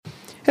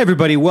Hey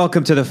everybody,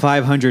 welcome to the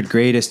 500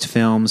 Greatest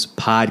Films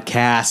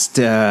podcast.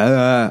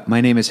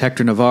 My name is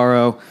Hector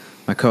Navarro.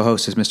 My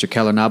co-host is Mr.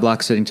 Keller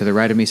Knobloch, sitting to the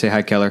right of me. Say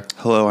hi, Keller.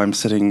 Hello, I'm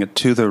sitting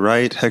to the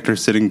right.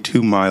 Hector's sitting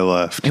to my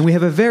left. And we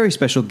have a very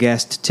special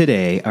guest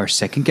today, our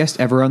second guest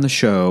ever on the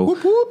show.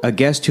 Whoop, whoop. A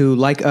guest who,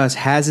 like us,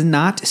 has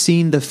not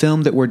seen the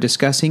film that we're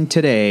discussing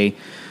today.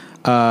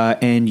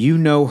 And you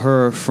know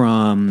her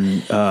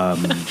from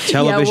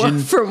television,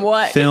 from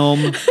what?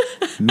 film,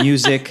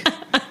 music,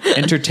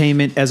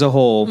 entertainment as a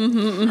whole.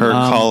 Her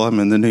column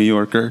in the New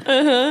Yorker.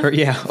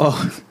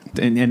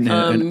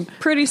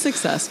 Pretty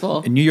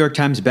successful. A New York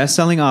Times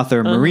bestselling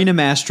author, Marina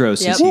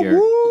Mastros is here.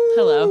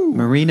 Hello.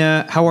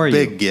 Marina, how are you?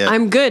 Big get.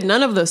 I'm good.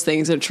 None of those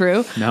things are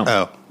true. No.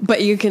 Oh.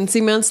 But you can see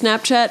me on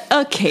Snapchat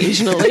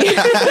occasionally.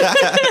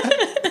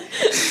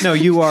 No,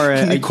 you are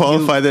Can you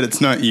qualify that it's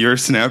not your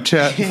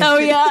Snapchat? Oh,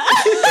 yeah.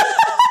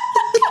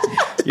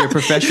 You're a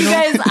professional? You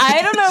guys, I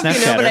don't know if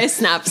you know, but Snapchatter. I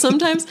snap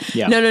sometimes.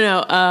 Yeah.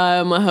 No.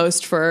 I'm a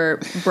host for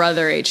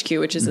Brother HQ,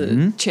 which is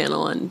a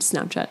channel on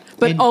Snapchat.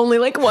 But only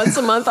like once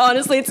a month.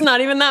 Honestly, it's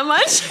not even that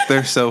much.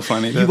 They're so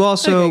funny. You've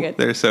also, Okay, good.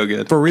 They're so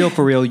good. for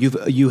real,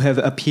 you have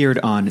appeared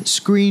on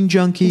Screen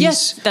Junkies.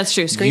 Yes, that's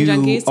true. Screen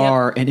Junkies, You yep.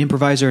 are an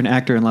improviser and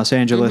actor in Los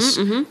Angeles,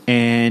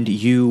 and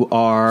you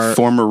are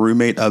Former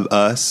roommate of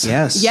us.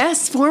 yes,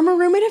 Yes, former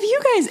roommate of you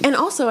guys. And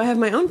also, I have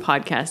my own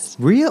podcast.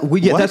 real.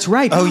 Yeah, What? that's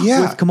right. Oh,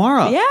 yeah. with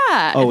Kamara.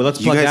 Yeah. Oh, well, let's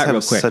You plug guys that have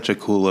real quick such a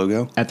cool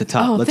logo. at the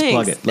top. Oh, Let's thanks.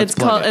 plug it. Let's it's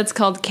plug called it. It's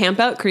called Camp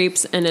Out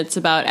Creeps, and it's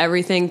about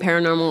everything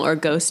paranormal or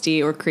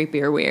ghosty or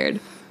creepy or weird.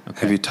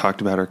 Have you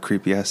talked about our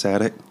creepy ass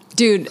attic?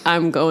 Dude,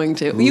 I'm going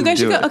to. You guys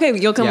should do go. it. Okay,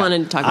 you'll come Yeah. on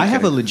and talk about I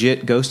have it. a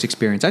legit ghost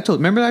experience.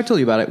 Remember I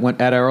told you about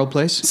it at our old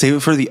place. Save it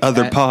for the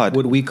other At pod.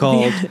 What we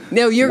called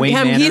No, Wayne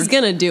Manor. he's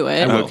going to do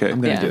it. I will. Okay. I'm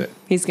going to do it.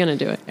 He's going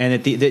to do it. And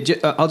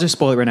at I'll just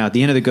spoil it right now. At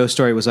the end of the ghost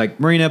story was like,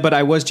 Marina, but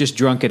I was just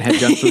drunk and had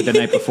junk food the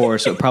night before,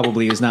 so it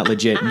probably is not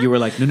legit. And you were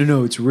like,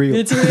 no, it's real.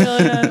 It's real.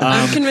 Yeah.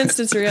 I'm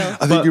convinced it's real.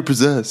 I think you're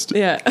possessed.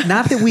 Yeah.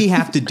 Not that we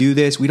have to do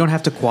this. We don't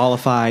have to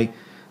qualify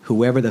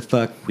whoever the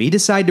fuck we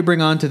decide to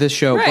bring on to this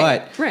show.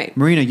 Right, But right.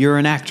 Marina, you're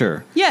an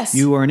actor. Yes.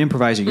 You are an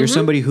improviser. You're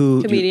somebody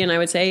who Comedian, I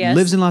would say, yes.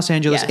 lives in Los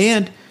Angeles, Yes.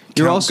 and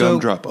you're Count also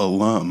Gumdrop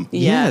alum.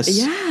 Yeah. Yes.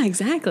 Yeah,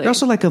 exactly. You're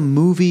also like a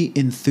movie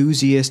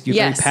enthusiast. You're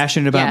Yes. very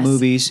passionate about Yes.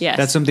 movies. Yes.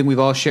 That's something we've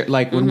all shared.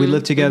 Like when we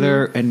live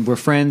together and we're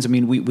friends, I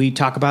mean, we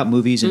talk about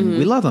movies and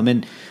we love them.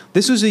 And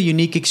this was a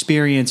unique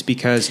experience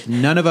because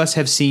none of us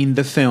have seen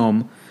the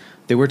film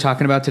that we're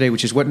talking about today,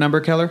 which is what number,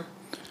 Keller?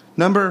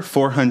 Number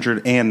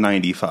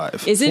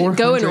 495. Is it go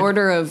in 400?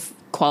 order of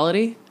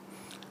quality?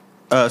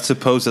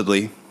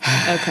 Supposedly.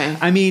 Okay.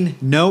 I mean,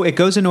 no, it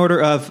goes in order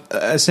of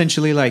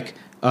essentially like,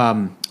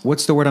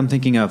 what's the word I'm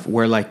thinking of?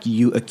 Where like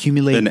you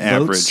accumulate An votes,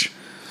 average.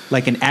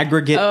 like an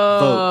aggregate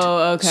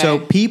vote. okay. So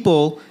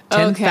people,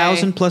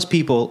 10,000 plus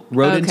people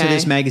wrote into Okay,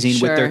 this magazine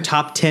with their sure.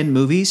 top 10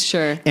 movies.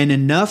 Sure. And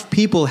enough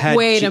people had.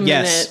 Wait a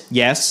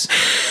Yes.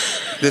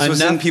 This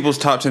was in Enough- people's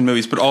top 10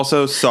 movies, but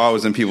also Saw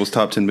was in people's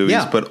top 10 movies.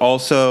 Yeah. But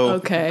also,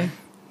 Okay.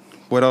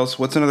 what else?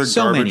 What's another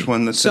So garbage many.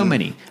 one that's So in-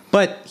 many.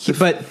 But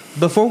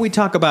before we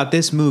talk about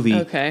this movie,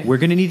 Okay. we're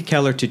going to need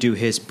Keller to do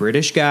his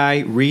British guy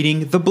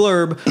reading the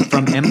blurb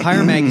from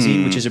Empire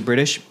Magazine, which is a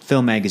British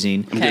film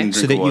magazine, getting a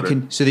so drink that of you water.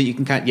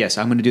 can kind. Yes,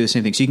 I'm going to do the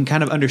same thing, so you can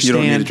kind of You understand.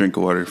 don't need a drink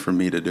of water for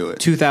me to do it.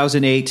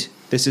 2008.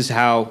 This is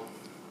how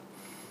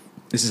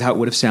it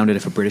would have sounded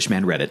if a British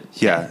man read it.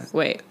 Yeah.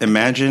 Wait.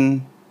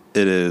 Imagine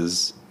it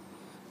is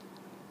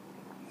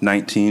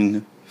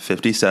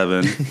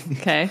 1957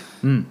 Okay.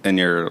 and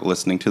you're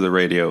listening to the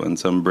radio and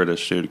some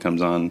British dude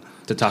comes on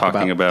To talk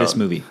talking about this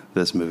movie.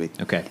 This movie.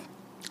 Okay.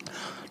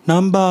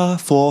 Number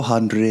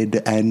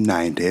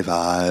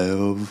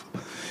 495.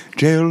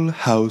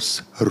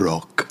 Jailhouse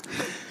Rock.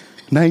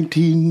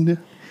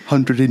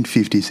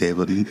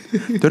 1957.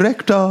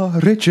 Director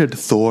Richard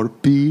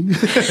Thorpe.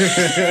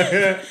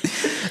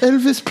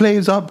 Elvis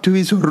plays up to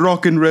his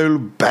rock and roll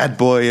bad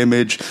boy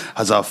image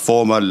as a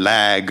former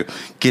lag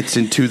gets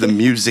into the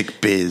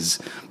music biz,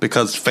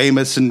 becomes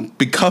famous and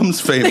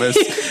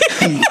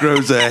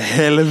grows a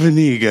hell of an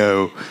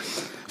ego.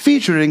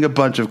 Featuring a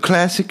bunch of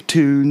classic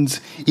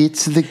tunes,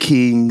 it's the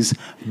King's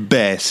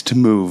best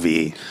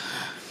movie.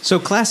 So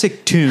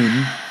classic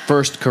tune.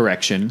 First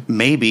correction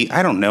Maybe.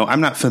 I don't know. I'm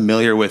not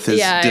familiar with his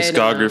Yeah, I know.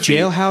 discography.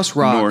 Jailhouse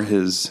Rock. Nor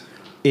his...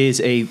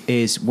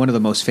 is one of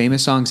the most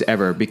famous songs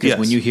ever because Yes.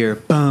 when you hear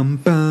bum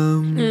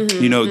bum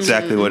You know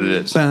exactly what it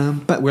is.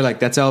 bum, but we're like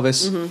that's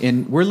Elvis,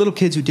 and we're little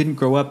kids who didn't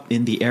grow up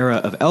in the era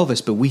of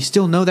Elvis, but we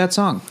still know that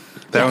song.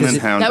 That one Because and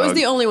it Hound That was Dog.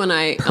 the only one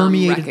I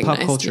permeated pop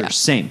recognized, culture. yeah.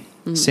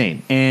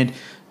 Same. And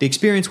the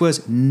experience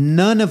was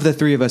none of the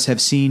three of us have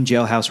seen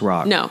Jailhouse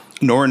Rock. No.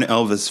 Nor an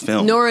Elvis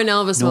film. Nor an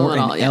Elvis Nor film an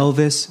at all. Yeah.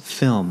 Elvis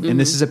film. And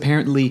this is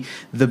apparently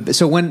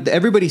so when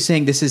everybody's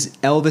saying this is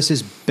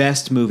Elvis's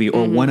best movie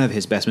or one of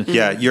his best movies.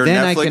 Yeah, your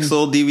then I Netflix can-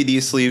 little DVD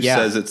sleeve Yeah.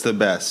 says it's the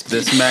best.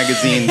 This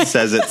magazine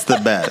says it's the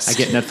best. I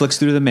get Netflix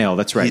through the mail.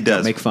 That's right. He does.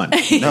 Don't make fun.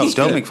 No,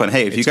 don't make fun.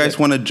 Hey, if you It's guys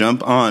good. want to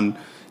jump on,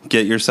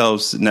 get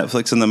yourselves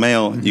Netflix in the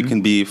mail, you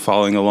can be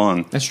following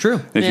along. That's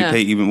true. If you Yeah.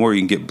 pay even more, you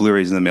can get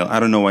Blu-rays in the mail. I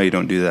don't know why you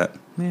don't do that.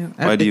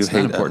 Why do you it's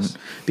hate not important? us?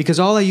 Because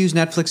all I use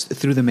Netflix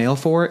through the mail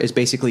for is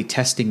basically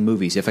testing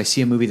movies. If I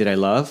see a movie that I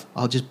love,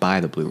 I'll just buy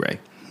the Blu-ray.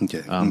 Okay.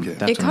 That's It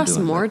what I'm costs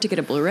doing. more to get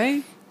a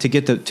Blu-ray. To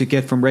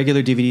get from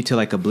regular DVD to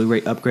like a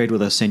Blu-ray upgrade where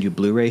they'll send you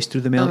Blu-rays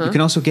through the mail. You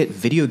can also get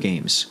video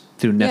games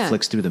through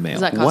Netflix through the mail.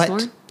 Does that cost What? more?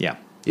 Yeah.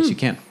 Yes, you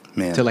can.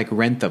 Man. To like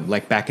rent them,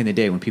 like back in the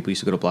day when people used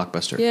to go to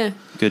Blockbuster. Yeah.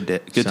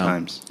 Good So,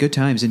 times. Good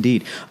times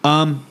indeed.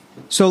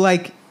 So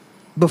like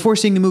before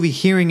seeing the movie,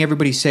 hearing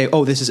everybody say,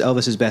 "Oh, this is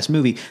Elvis's best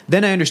movie,"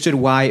 then I understood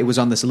why it was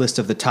on this list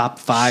of the top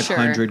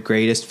 500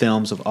 greatest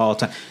films of all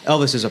time.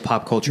 Elvis is a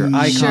pop culture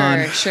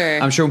icon.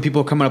 Sure. I'm sure when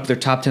people are coming up with their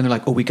top 10, they're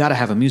like, "Oh, we got to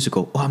have a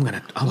musical. Oh,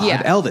 I'll Yeah.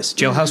 have Elvis,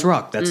 Jailhouse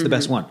Rock. That's the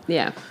best one."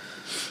 Yeah.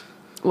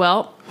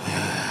 Well,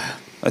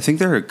 I think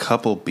there are a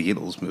couple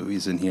Beatles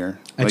movies in here.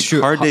 That's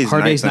true. Hard Day's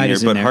Hard Day's Night's in Night here,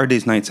 is in but there. Hard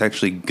Day's Night's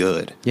actually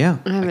good. Yeah,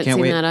 I haven't can't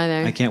seen wait. that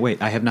either. I can't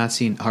wait. I have not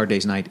seen Hard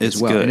Day's Night It's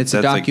as well, good. and it's a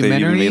That's like they even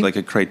documentary. made like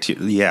a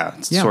criteria. Yeah,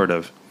 Yeah. sort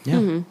of.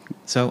 Yeah.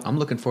 So I'm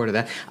looking forward to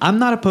that. I'm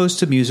not opposed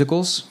to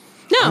musicals.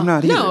 no, I'm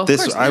not either. no. Of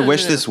course, I no,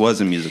 wish no. this was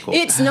a musical.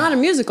 It's not a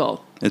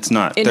musical. It's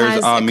not. It There's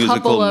has a a musical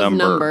couple of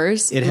number.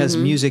 numbers. It has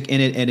music in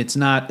it, and it's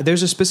not.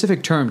 There's a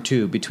specific term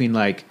too between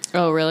like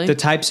Oh, really? the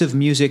types of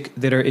music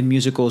that are in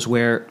musicals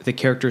where the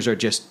characters are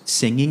just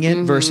singing it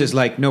versus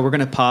like no, we're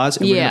going to pause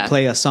and we're going Yeah. to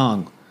play a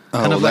song. Oh,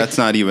 Kind of like- that's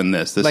not even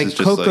this. This like is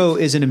just Coco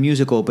like isn't a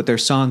musical, but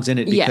there's songs in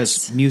it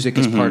because Yes. music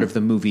is part of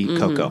the movie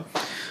Coco.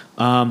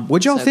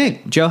 What'd y'all So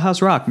think?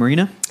 Jailhouse Rock,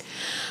 Marina?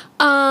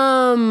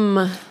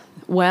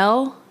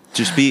 Well,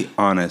 just be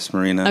honest,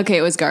 Marina. okay,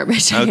 it was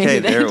garbage. I Okay,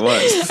 hated there it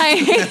was.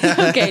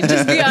 Okay,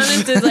 just be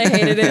honest, as I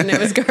hated it and it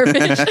was garbage.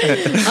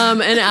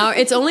 An hour.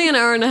 It's only an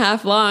hour and a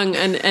half long,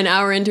 and an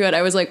hour into it,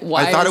 I was like,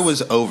 "Why?" I thought it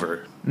was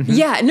over.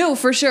 Yeah, no,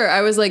 for sure.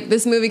 I was like,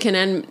 "This movie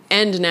can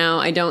end now.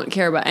 I don't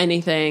care about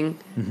anything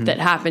that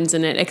happens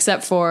in it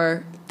except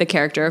for the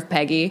character of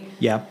Peggy."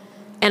 Yeah.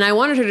 And I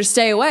wanted her to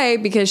stay away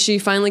because she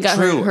finally got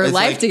her It's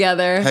life like,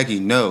 together. Peggy,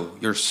 no,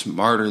 you're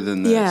smarter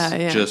than this.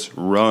 Yeah. Just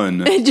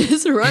run. And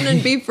just run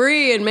and be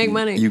free and make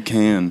money. You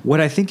can. What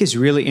I think is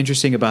really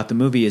interesting about the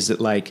movie is that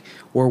like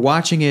we're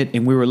watching it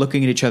and we were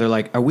looking at each other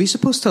like, are we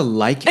supposed to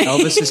like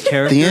Elvis's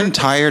character? The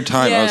entire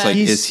time, I was Yeah. like,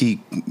 He's- is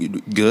he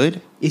good?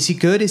 Is he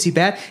good? Is he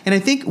bad? And I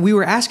think we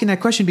were asking that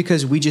question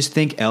because we just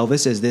think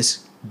Elvis as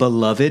this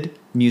beloved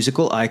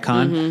musical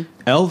icon.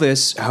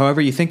 Elvis, however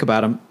you think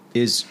about him,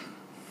 is.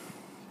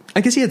 I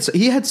guess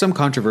he had some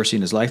controversy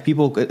in his life.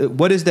 People,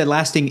 what is the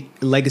lasting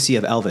legacy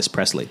of Elvis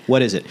Presley?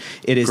 What is it?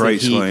 It is that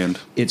Graceland.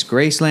 It's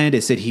Graceland.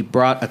 It's that he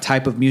brought a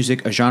type of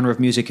music, a genre of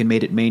music, and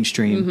made it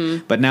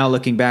mainstream. But now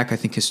looking back, I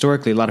think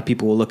historically, a lot of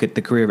people will look at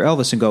the career of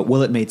Elvis and go,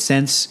 "Well, it made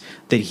sense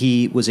that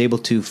he was able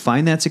to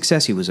find that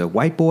success. He was a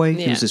white boy.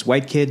 He Yeah. was this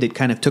white kid that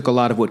kind of took a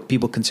lot of what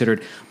people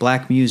considered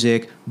black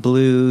music,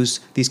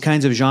 blues, these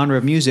kinds of genre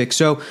of music.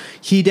 So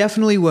he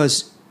definitely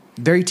was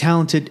very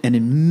talented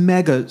and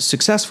mega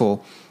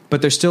successful." But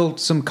there's still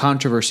some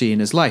controversy in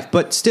his life.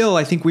 But still,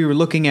 I think we were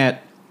looking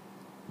at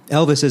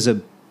Elvis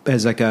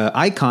as like a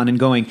icon and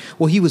going,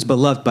 well, he was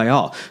beloved by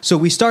all. So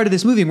we started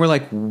this movie and we're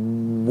like,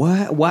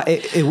 what?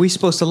 Why are we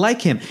supposed to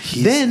like him?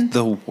 He's Then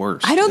the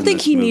worst. I don't in think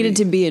this he movie. needed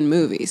to be in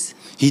movies.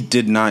 He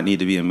did not need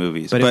to be in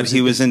movies, But but, it was he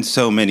a was in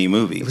so many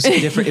movies.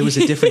 it was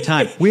a different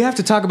time. We have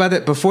to talk about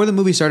that. Before the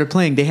movie started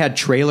playing, they had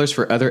trailers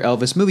for other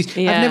Elvis movies.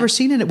 Yeah. I've never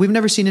seen it. We've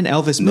never seen an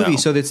Elvis movie. No.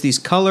 So it's these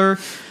color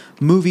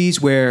movies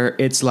where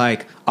it's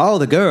like all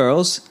the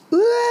girls.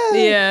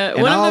 Yeah,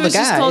 and one all of them the is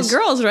just called guys.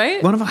 Girls,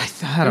 right? One of them, I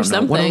don't know. One of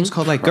something. them's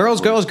called like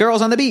girls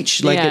on the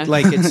beach. Like Yeah.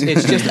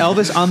 it's just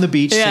Elvis on the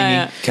beach Yeah, singing.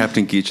 yeah.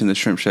 Captain Geach and the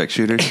Shrimp Shack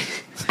Shooters.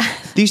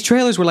 These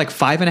trailers were like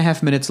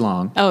 5.5 minutes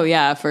long. Oh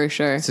yeah, for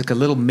sure. It's like a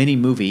little mini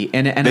movie,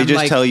 and They I'm just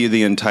like, tell you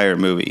the entire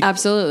movie.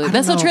 Absolutely. don't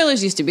That's how know.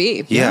 trailers used to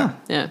be. Yeah.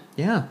 Yeah.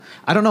 Yeah,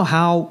 I don't know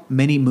how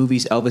many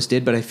movies Elvis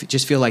did, but I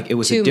just feel like it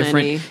was Too a different.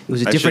 many. It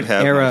was a I different should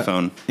have era my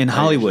phone. in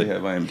Hollywood. I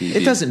usually have IMDb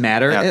It doesn't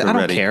matter. app I don't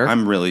ready. care.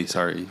 I'm really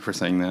sorry for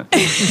saying that.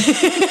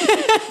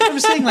 I'm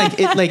saying like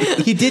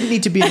he didn't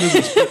need to be in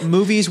movies. But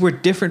movies were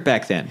different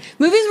back then.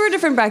 Movies were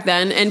different back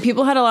then, and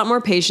people had a lot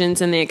more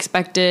patience, and they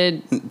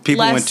expected People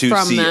less went to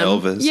from see them.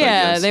 Elvis, I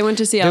Yeah, guess. they went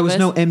to see Elvis. There was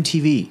no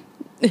MTV.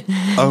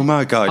 Oh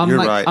my God, I'm you're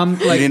like- right. I'm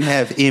you like- didn't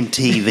have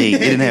MTV. You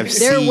didn't have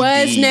There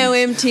was CDs. no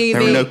MTV.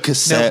 There were no No,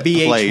 cassette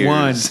VH1.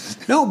 players.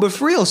 No, but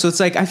for real. So it's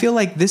like I feel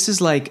like this is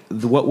like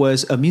what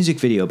was a music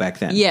video back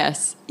then.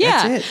 Yes.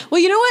 Yeah. That's it.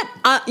 Well, you know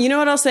what? You know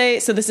what I'll say?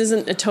 So this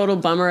isn't a total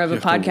bummer of a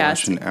You have to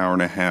watch podcast. an hour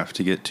and a half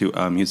to get to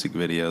a music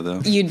video, though.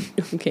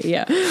 Okay,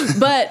 yeah.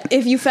 But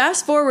if you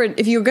fast forward,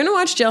 if you're going to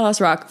watch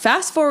Jailhouse Rock,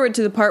 fast forward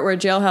to the part where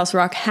Jailhouse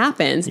Rock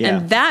happens, Yeah.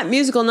 and that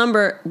musical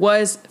number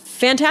was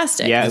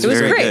fantastic. Yeah, it it's was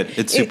very great. good.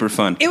 It's super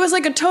fun. It was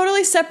like a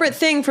totally separate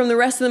thing from the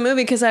rest of the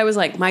movie because I was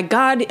like, my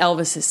God,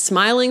 Elvis is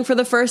smiling for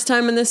the first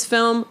time in this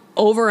film,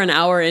 over an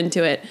hour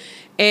into it,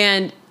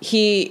 and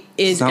he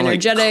is It's not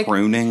energetic. like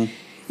crooning.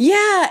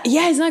 Yeah,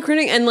 he's not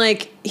crooning, and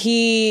like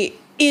he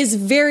is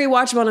very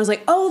watchable. And I was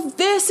like, oh,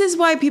 this is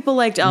why people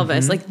liked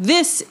Elvis. Like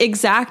this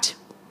exact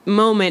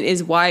moment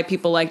is why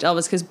people liked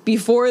Elvis, because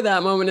before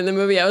that moment in the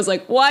movie I was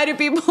like, why do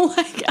people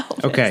like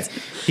Elvis? Okay,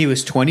 he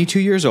was 22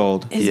 years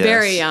old. He's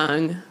very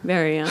young,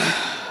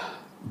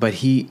 But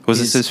he Was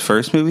this his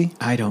first movie?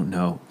 I don't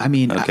know. I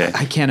mean, Okay.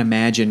 I can't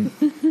imagine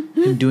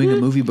him doing a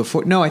movie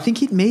before. No, I think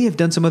he may have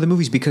done some other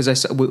movies because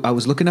I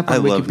was looking up on I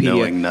Wikipedia. love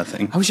knowing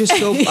nothing. I was just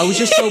so.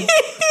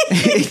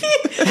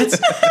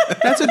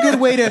 That's a good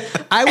way to.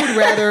 I would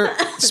rather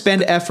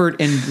spend effort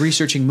in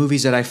researching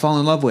movies that I fall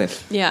in love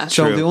with. Yeah.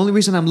 So True. the only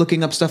reason I'm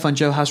looking up stuff on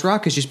Jailhouse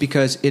Rock is just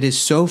because it is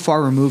so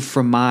far removed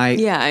from my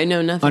I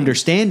know nothing.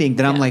 understanding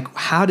that I'm Yeah. like,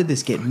 how did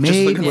this get made?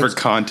 Just looking for What's-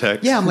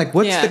 context. yeah, I'm like,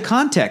 what's Yeah. the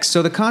context?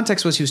 So the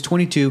context was he was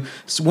 22.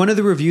 So one of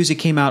the reviews that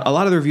came out, a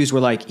lot of the reviews were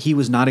like, he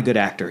was not a good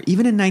actor,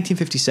 even in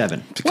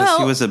 1957. Because Well,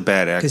 he was a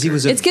bad actor. Because he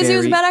was a It's because he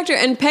was a very- bad actor,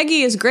 and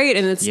Peggy is great,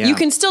 and it's Yeah. you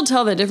can still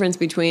tell the difference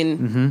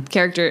between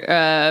character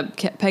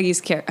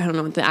Peggy's character. I don't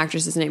know what the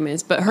actress's name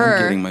is, but I'm her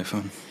getting my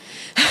phone.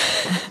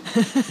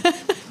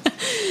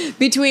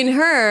 between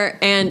her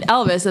and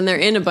Elvis, and they're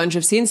in a bunch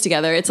of scenes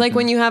together. It's like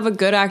when you have a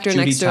good actor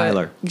Judy next to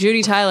Tyler.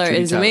 Judy Tyler Judy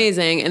is Tyler.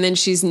 amazing, and then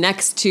she's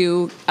next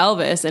to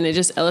Elvis, and it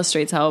just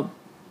illustrates how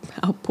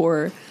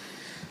poor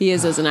he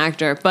is as an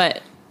actor.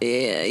 But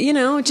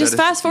just is-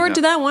 fast forward yeah.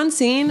 to that one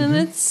scene, and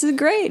it's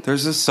great.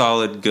 There's a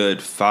solid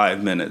good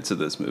 5 minutes of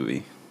this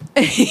movie.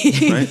 There's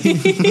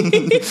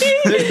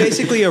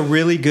basically a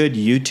really good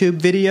YouTube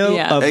video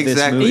Yeah. of this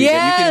Exactly. movie.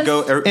 Yeah. And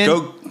you can And-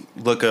 go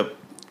look up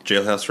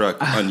Jailhouse Rock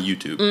on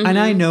YouTube. And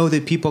I know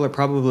that people are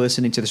probably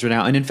listening to this right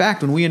now. And in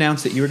fact, when we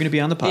announced that you were going to be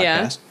on the podcast,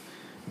 Yeah.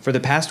 for the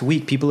past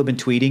week, people have been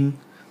tweeting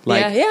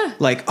like, Yeah.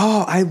 like,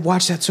 oh, I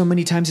watched that so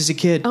many times as a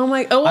kid. Oh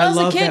my- oh, I as a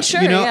love kid, that,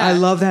 sure, You know, yeah. I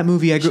love that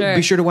movie. Sure.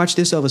 Be sure to watch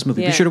this Elvis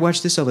movie. Yeah. Be sure to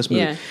watch this Elvis movie.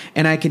 Yeah.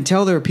 And I can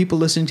tell there are people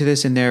listening to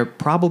this, and they're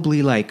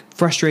probably like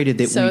frustrated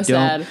that So we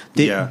sad. don't.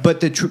 That, Yeah. But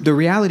the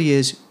reality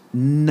is.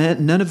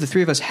 None of the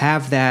three of us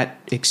have that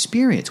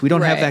experience. We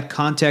don't have Right. that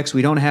context.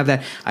 We don't have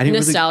that. I didn't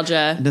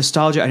Nostalgia.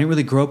 Nostalgia. I didn't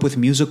really grow up with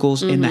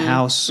musicals in the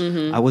house.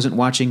 I wasn't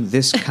watching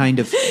this kind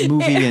of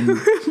movie, and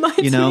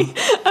Reminds me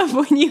of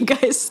when you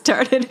guys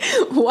started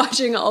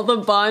watching all the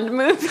Bond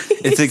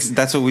movies.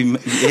 That's what we,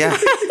 yeah.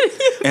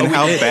 And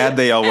how bad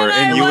they all were. And I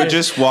And you would watched-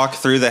 just walk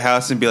through the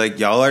house and be like,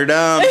 y'all are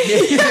dumb.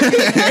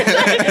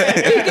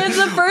 Because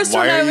the first Why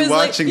one are I you was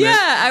like, watching this?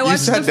 I You watched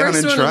sat the down first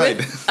and one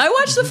tried. I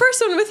watched the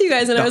first one with you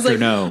guys, and I was Dr. like,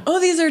 No. oh,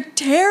 these are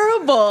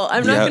terrible.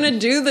 I'm not Yeah. going to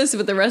do this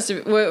with the rest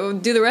of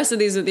do the rest of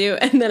these with you.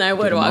 And then I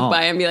would them walk all.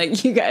 by and be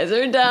like, you guys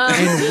are dumb.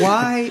 and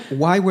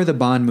why were the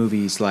Bond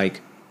movies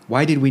like?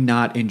 Why did we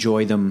not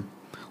enjoy them?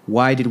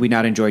 Why did we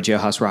not enjoy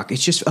Jailhouse Rock?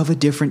 It's just of a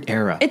different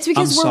era. It's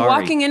because I'm we're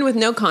sorry. walking in with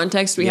no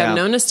context. We Yeah. have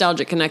no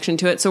nostalgic connection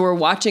to it, so we're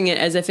watching it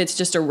as if it's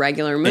just a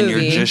regular movie.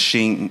 And you're just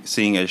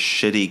seeing a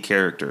shitty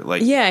character.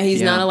 Like, yeah, he's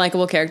Yeah. not a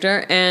likable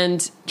character,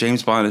 and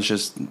James Bond is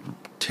just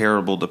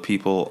terrible to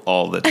people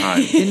all the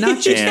time. And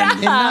not just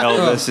And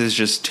Elvis is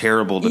just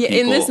terrible to people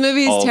in this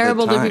movie, all he's the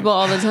terrible to time. people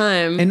all the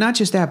time. And not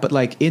just that, but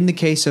like in the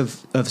case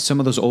of some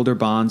of those older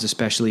Bonds,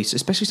 especially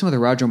some of the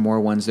Roger Moore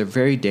ones, they're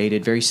very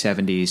dated, very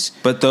 70s.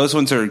 But those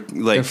ones are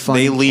They're like, fun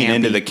they and lean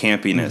into campy. the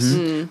campiness.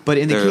 Mm-hmm. But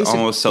in the They're case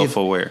almost of,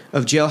 self-aware.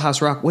 of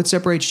Jailhouse Rock, what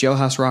separates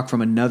Jailhouse Rock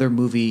from another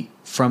movie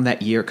from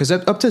that year? Because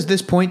up to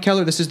this point,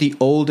 Keller, this is the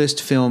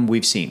oldest film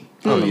we've seen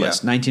on the yeah.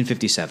 list,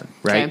 1957,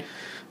 right? Okay.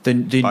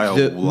 The By a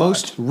lot.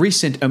 most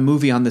recent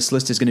movie on this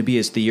list is going to be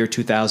is the year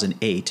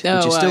 2008, Oh,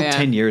 which is wow, still yeah.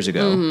 10 years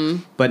ago.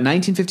 But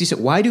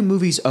 1957, why do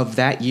movies of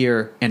that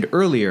year and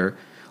earlier,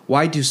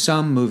 why do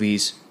some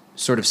movies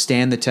sort of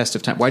stand the test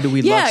of time? Why do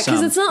we Yeah, love some,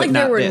 because it's not but like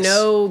there were this?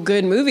 no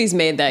good movies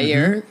made that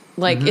year.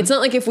 Like, it's not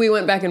like if we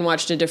went back and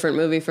watched a different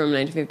movie from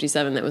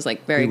 1957 that was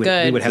like very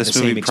good. we would have This the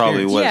same movie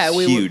probably experience.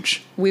 was we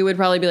huge. we would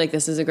probably be like,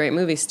 this is a great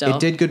movie still. It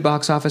did good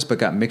box office, but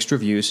got mixed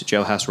reviews,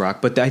 Jailhouse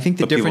Rock. But I think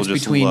the But people difference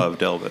just between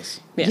loved Elvis.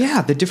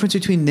 Yeah, the difference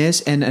between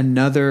this and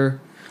another.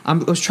 I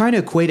was trying to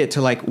equate it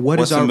to like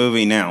What's is the our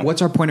movie now?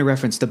 What's our point of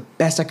reference? The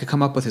best I could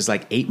come up with is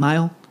like 8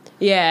 Mile.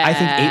 Yeah. I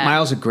think 8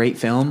 Mile is a great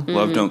film.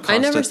 Love don't I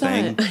cost never a saw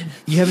thing. it.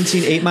 You haven't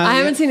seen 8 Mile? I yet?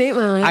 haven't seen 8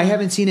 Mile. I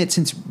haven't seen it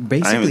since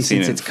basically haven't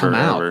seen since it it's come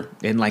out forever.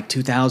 in like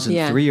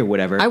 2003 or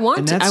whatever. I want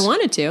And to- I that's-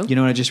 wanted to. You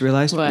know what I just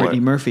realized? What? Brittany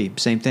Murphy,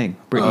 same thing.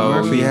 Brittany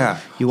Oh, Murphy. yeah.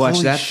 You watch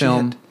Holy that shit.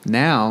 film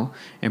now,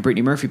 and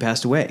Brittany Murphy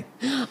passed away.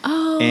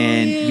 Oh,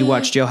 And yeah. you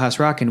watch Jailhouse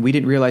Rock, and we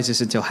didn't realize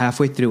this until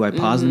halfway through. I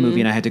paused the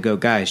movie, and I had to go,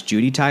 guys,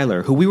 Judy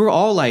Tyler, who we were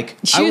all like,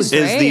 She I was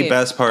Is great. the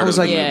best part I was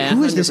of like, the movie. Yeah.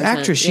 who is this 100%,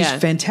 actress? She's yeah.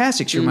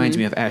 fantastic. She reminds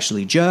me of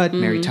Ashley Judd,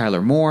 Mary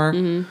Tyler Moore.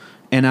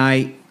 And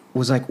I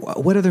was like,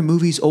 what other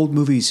movies, old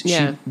movies,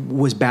 Yeah. she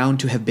was bound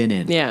to have been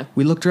in? Yeah.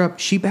 We looked her up.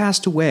 She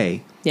passed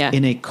away Yeah.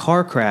 in a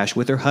car crash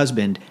with her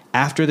husband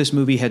after this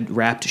movie had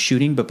wrapped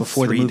shooting, but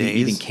before 3 the movie days?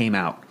 even came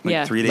out. Like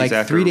Yeah. 3 days Like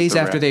after 3 days the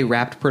after wrap. they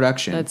wrapped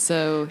production. That's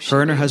so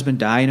Her and her shitty. husband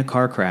die in a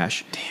car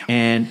crash. Damn.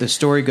 And the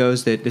story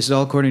goes that this is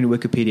all according to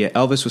Wikipedia.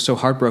 Elvis was so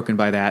heartbroken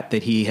by that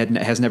he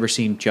has never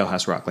seen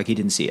Jailhouse Rock. Like he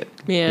didn't see it.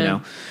 Yeah. You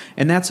know,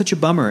 and that's such a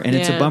bummer. And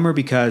it's a Yeah. bummer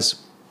because,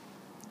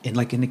 in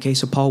the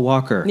case of Paul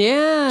Walker,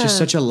 Yeah. just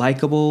such a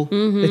likable.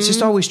 It's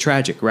just always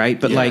tragic, right?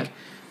 But Yeah. like.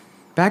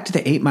 back to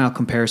the 8 Mile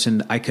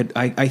comparison, I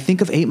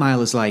think of 8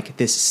 Mile as like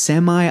this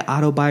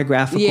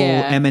semi-autobiographical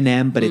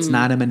Eminem, but it's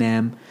not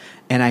Eminem.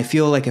 And I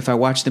feel like if I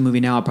watch the movie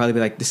now, I'll probably be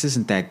like, this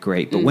isn't that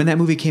great. But when that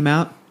movie came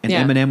out and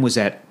Eminem was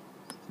at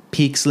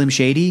peak Slim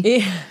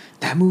Shady,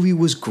 that movie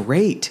was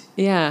great.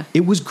 Yeah.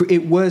 It was great,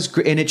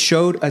 and it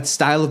showed a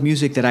style of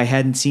music that I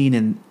hadn't seen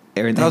in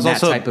that was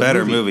also type a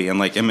better of movie, and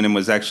like Eminem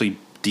was actually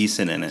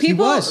decent in it.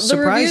 People, was, the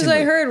reviews I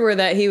surprisingly. heard were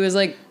that he was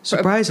like a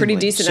pretty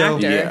decent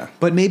actor. Yeah.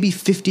 But maybe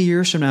 50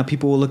 years from now,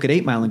 people will look at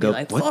 8 Mile and go,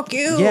 like, "What? fuck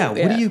you." Yeah,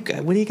 Yeah.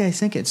 What are you guys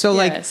thinking?" So Yeah.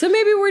 like, So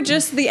maybe we're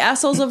just the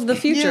assholes of the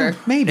future. yeah,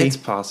 maybe. It's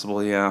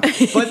possible, yeah.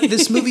 But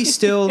this movie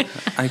still,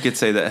 I could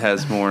say that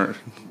has more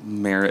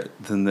merit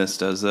than this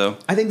does, though.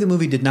 I think the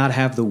movie did not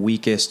have the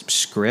weakest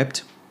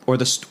script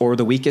or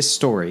the weakest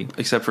story.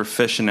 Except for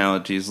fish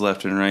analogies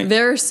left and right.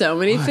 There are so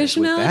many What fish is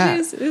with that?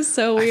 analogies. It's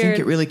so weird. I think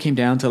it really came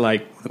down to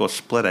like We'll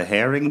split a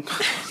herring.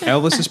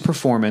 Elvis's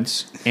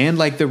performance and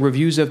like the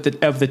reviews of the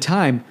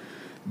time.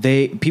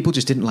 People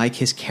just didn't like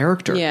his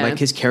character. Yeah. Like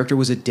his character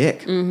was a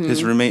dick.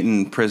 His roommate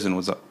in prison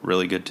was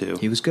really good, too.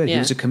 He was good. He Yeah.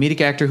 was a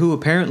comedic actor who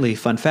apparently,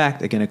 fun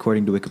fact, again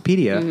according to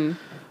Wikipedia,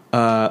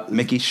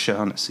 Mickey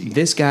Shaughnessy.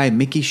 this guy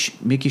Mickey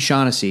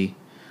Shaughnessy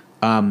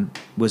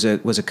was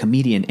a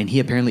comedian, and he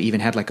apparently even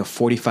had like a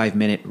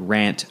 45-minute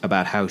rant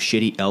about how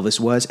shitty Elvis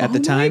was at the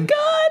time. God.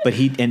 But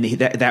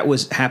that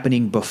was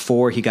happening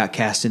before he got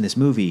cast in this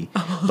movie.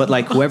 But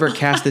like whoever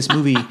cast this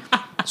movie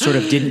sort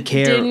of didn't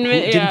care,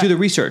 didn't do the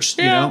research,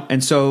 you know,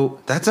 and so.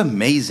 That's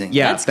amazing.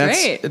 Yeah, That's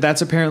great.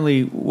 That's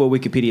apparently what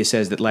Wikipedia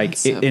says, that like,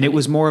 That's so and it funny.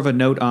 was more of a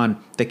note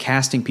on the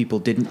casting people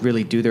didn't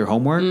really do their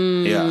homework.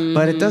 Yeah.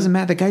 But it doesn't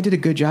matter. The guy did a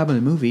good job in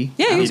the movie.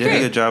 Yeah, he He was did great.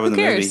 a good job in Who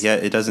the movie, cares?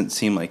 yet it doesn't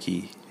seem like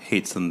he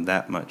hates them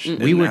that much in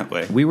We that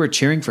way. were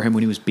cheering for him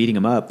when he was beating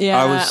him up.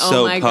 Yeah. I was oh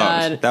so my pumped.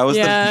 God. That was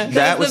Yeah.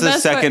 that was the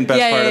best part. second best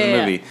Yeah, part yeah, of the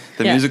yeah, movie.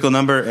 The yeah. musical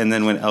number, and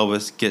then when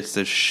Elvis gets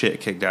the shit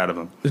kicked out of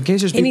him. In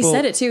case there's And he people,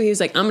 said it too. He was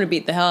like, "I'm going to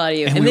beat the hell out of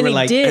you," and we then were he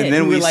like- did. and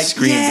then we were like,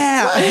 screamed.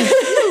 yeah.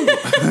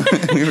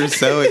 We were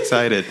so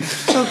excited.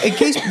 So in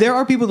case there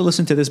are people that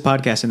listen to this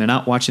podcast and they're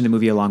not watching the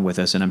movie along with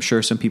us, and I'm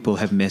sure some people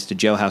have missed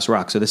Jailhouse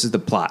Rock. So this is the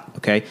plot,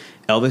 okay?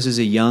 Elvis is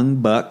a young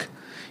buck,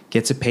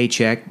 gets a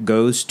paycheck,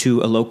 goes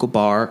to a local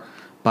bar,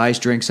 buys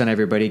drinks on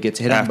everybody, gets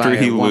hit on by After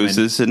a he woman.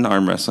 loses an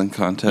arm wrestling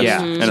contest.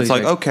 Yeah. And So it's he's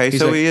like, okay, he's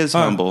so like, he is "Oh,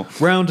 humble.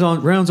 Rounds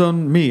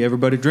on me,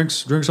 everybody.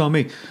 Drinks on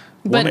me.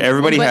 But-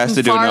 Everybody but has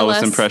to do an far Elvis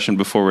less- impression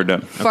before we're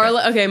done.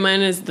 Okay,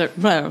 mine is the.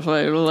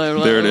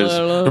 There it is.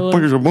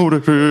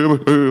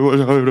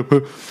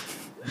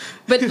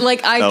 But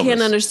like, I Elvis.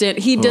 can't understand.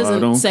 He I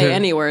doesn't don't say care.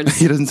 any words.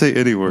 He doesn't say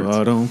any words.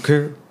 I don't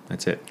care.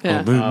 That's it.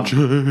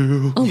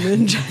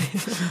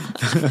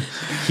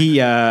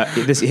 Yeah.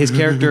 His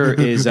character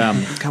is God.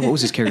 What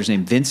was his character's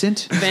name?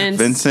 Vincent.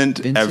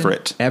 Vincent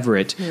Everett.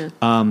 Everett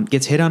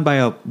gets hit on by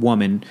a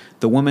woman.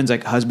 The woman's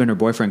like husband or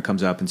boyfriend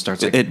comes up and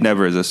starts like It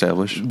never is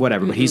established.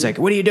 whatever. But he's like,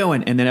 "What are you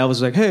doing?" And then Elvis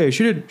is like, "Hey,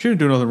 she didn't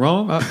do nothing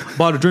wrong. I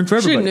bought a drink for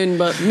everybody."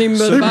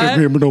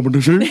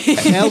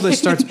 Elvis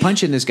starts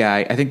punching this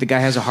guy. I think the guy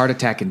has a heart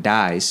attack and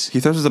dies. He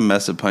throws a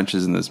mess of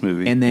punches in this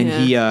movie. And then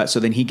Yeah.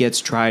 he gets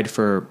tried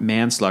for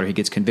manslaughter. He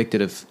gets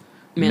convicted of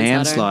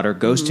manslaughter,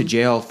 goes to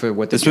jail for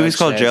what this movie's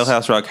called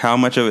Jailhouse Rock. How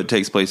much of it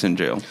takes place in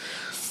jail?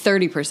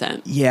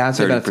 30%. Yeah, I'd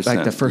say about 30%.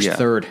 like the first Yeah.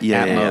 third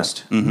Yeah, at yeah, yeah.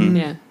 most.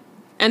 Yeah.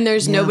 And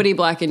there's nobody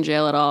black in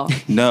jail at all.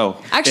 No.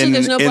 Actually,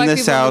 there's no black people in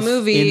the South,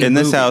 movie. In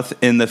the movie. South,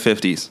 in the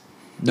 50s.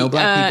 No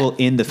black people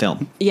in the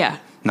film. Yeah.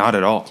 Not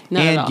at all. Not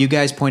at And all. you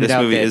guys pointed This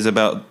out movie that is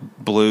about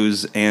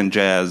blues and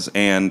jazz,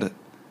 and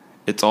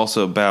it's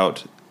also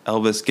about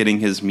Elvis getting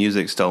his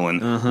music stolen,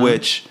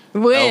 which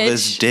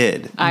Elvis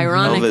did.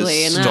 Ironically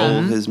Elvis enough.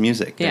 stole his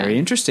music. Yeah. very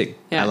interesting.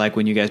 Yeah. I like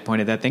when you guys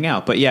pointed that thing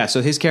out. But yeah,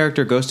 so his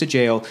character goes to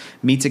jail,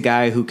 meets a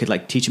guy who could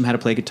like teach him how to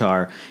play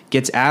guitar,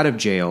 gets out of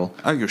jail.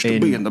 I used to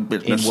be in the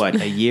business. In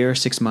what, a year,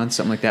 6 months,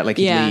 something like that. Like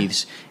Yeah. he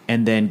leaves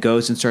and then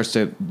goes and starts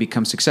to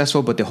become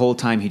successful. But the whole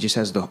time he just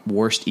has the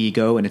worst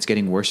ego, and it's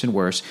getting worse and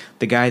worse.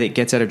 The guy that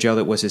gets out of jail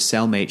that was his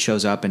cellmate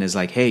shows up and is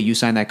like, "Hey, you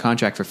signed that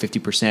contract for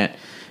 50%."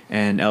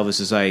 And Elvis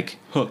is like,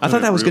 "I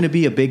thought that was going to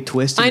be a big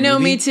twist." In I the know,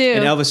 movie." me too.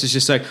 And Elvis is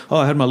just like, "Oh,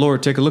 I had my lawyer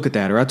take a look at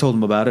that, or I told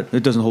him about it.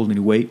 It doesn't hold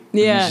any weight." And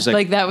he's Yeah. just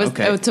Like that was,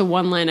 "Okay." it's a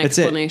one-line That's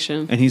it.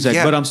 explanation. And he's like,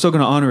 Yeah. "But I'm still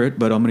going to honor it,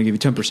 but I'm going to give you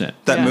 10%."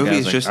 That Yeah. movie I is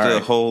was like, just all the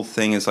right. whole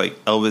thing is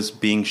like Elvis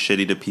being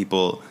shitty to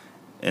people,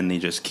 and he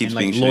just keeps And,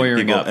 like, being shitty to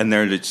lawyering people, up. and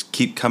they're just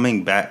keep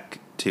coming back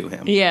to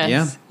him. Yes.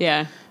 Yeah.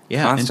 Yeah.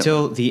 Yeah, Constantly.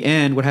 until the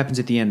end. What happens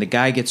at the end? The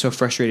guy gets so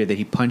frustrated that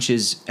he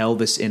punches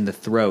Elvis in the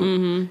throat,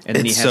 and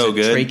then he It's has so a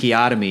good.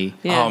 tracheotomy.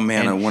 Yeah. Oh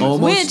man, I And want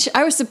almost- Which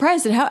I was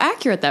surprised at how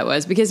accurate that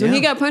was, because when he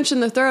Yeah. got punched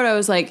in the throat, I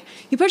was like,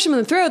 "You punched him in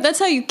the throat. That's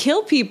how you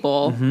kill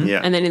people."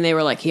 Yeah. And then they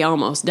were like, "He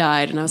almost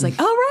died," and I was like,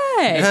 "All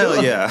right."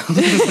 Hell yeah.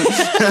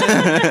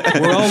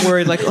 We're all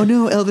worried, like, "Oh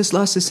no, Elvis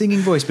lost his singing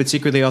voice," but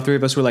secretly, all three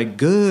of us were like,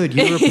 "Good,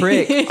 you're a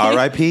prick."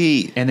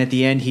 R.I.P. And at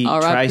the end, he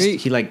R.I.P.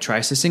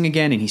 tries to sing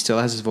again, and he still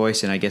has his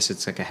voice, and I guess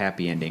it's like a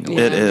happy ending.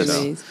 It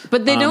is.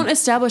 But they don't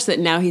establish that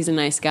now he's a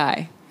nice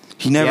guy.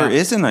 He never Yeah.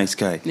 is a nice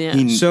guy. Yeah.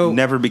 He So-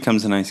 never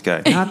becomes a nice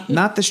guy.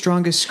 Not the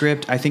strongest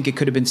script. I think it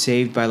could have been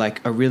saved by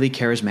like a really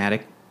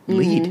charismatic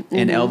lead,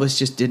 and Elvis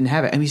just didn't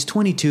have it. I mean, he's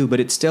 22, but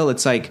it's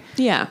like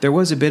Yeah. there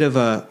was a bit of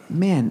a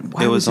man.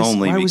 Why It was this,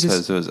 only why because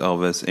was this? it was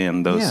Elvis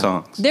and those Yeah.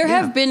 songs. There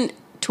Yeah. have been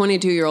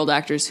 22-year-old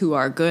actors who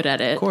are good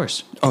at it. Of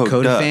course, Oh,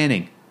 Dakota duh.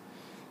 Fanning.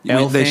 I mean,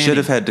 Elle they should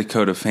have Fanning. had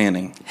Dakota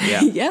Fanning.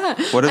 Yeah. Yeah.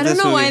 What if I don't this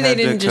know movie why they had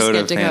didn't just Dakota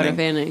get Dakota Fanning?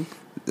 Fanning.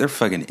 They're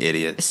fucking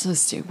idiots. It's so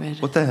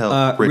stupid. What the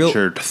hell? Real-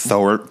 Richard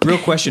Thorpe. Real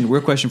question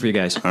for you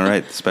guys. All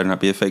right, this better not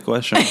be a fake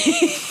question.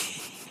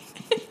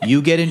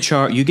 You get in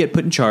charge. You get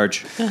put in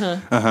charge,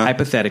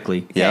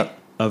 hypothetically, Yep.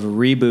 of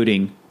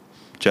rebooting,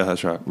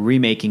 Jailhouse Rock.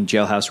 remaking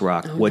Jailhouse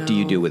Rock. What do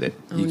you no. do with it?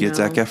 You get no.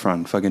 Zac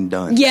Efron. Fucking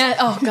done. Yeah.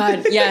 Oh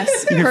God.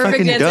 Yes. You're Perfect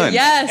fucking answer. done.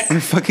 Yes. You're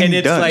fucking And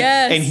it's done. like,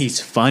 Yes. and he's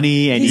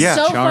funny and He's he's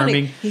so charming.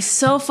 funny. He's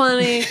so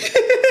funny.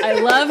 I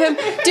love him,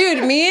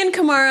 dude. Me and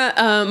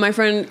Kamara, my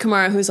friend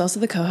Kamara, who's also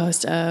the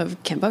co-host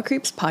of Camp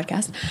Creeps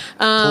podcast.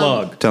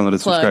 Plug. Download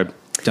and Plug. subscribe.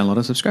 Download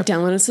and subscribe.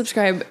 Download and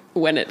subscribe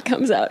when it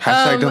comes out.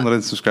 Hashtag download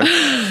and subscribe.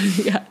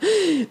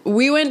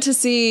 We went to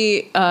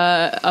see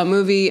a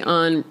movie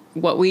on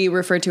what we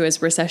refer to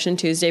as Recession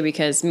Tuesday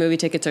because movie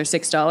tickets are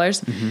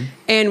 $6,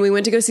 and we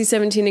went to go see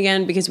 17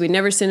 again because we'd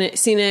never seen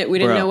it. We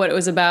didn't Bro, know what it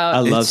was about. I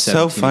love It's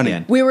so 17 funny.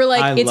 again. We were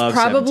like, I it's love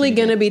probably 17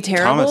 going to again. be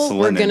terrible. Thomas We're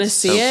going to Lennon's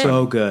see it.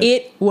 so good.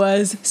 It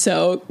was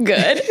so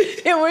good.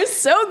 It was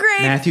so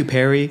great. Matthew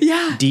Perry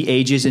Yeah.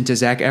 de-ages into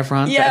Zac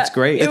Efron. Yeah, That's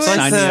great. It was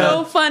Sign me like up.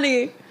 so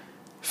funny.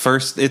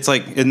 First, it's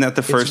like, isn't that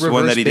the first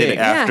one that he reverse did big.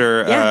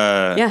 after?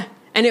 Yeah.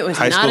 And it was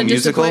High not School a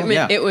Musical?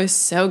 disappointment. Yeah. It was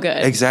so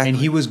good. Exactly. And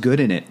he was good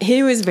in it.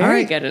 He was very All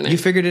right, good in it. You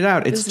figured it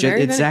out. It's was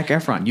very it's good. Zac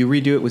Efron. You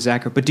redo it with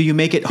Zac Efron. But do you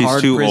make it He's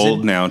hard too prison?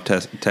 old now,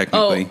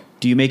 technically.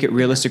 Do you make it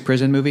realistic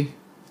prison movie?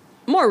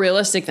 More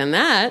realistic than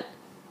that.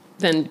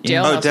 Than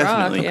Jailhouse Rock.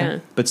 definitely. Yeah.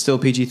 But still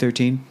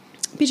PG-13?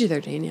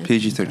 PG-13, yeah.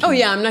 PG-13. Oh,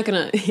 yeah, I'm not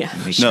going to... Yeah.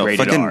 No,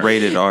 fucking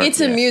rated R.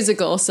 It's a Yeah.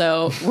 musical,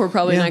 so we're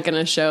probably Yeah. not going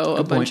to show a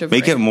Good bunch point. of...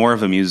 Make it more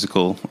of a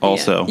musical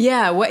also.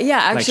 Yeah,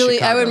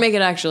 actually, I would Chicago. make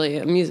it actually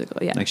a musical,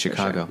 yeah. Like for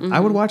Chicago. sure. I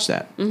would watch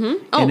that.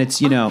 Mm-hmm. Oh, And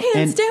it's, you know...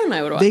 hands and down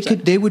I would watch they that.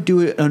 could They would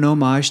do an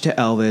homage to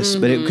Elvis,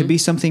 but it could be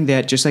something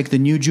that, just like the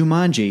new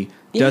Jumanji,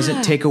 doesn't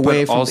Yeah. take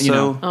away But from, also, you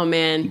know... Oh,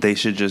 man. they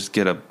should just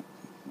get a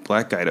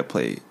black guy to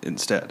play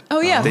instead.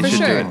 Oh, yeah, they for should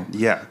sure. do it.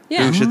 Yeah.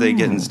 Yeah. Who should they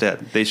get instead?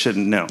 They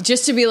shouldn't know.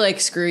 Just to be like,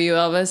 screw you,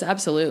 Elvis.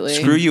 Absolutely.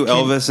 Screw you,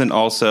 Elvis, and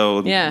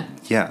also Yeah.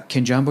 yeah.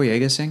 Can John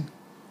Boyega sing?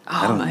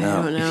 Oh, I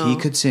don't know. If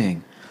he could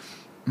sing.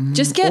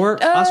 Just get...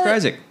 Or Oscar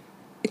Isaac.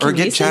 can Or he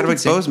get sing? Chadwick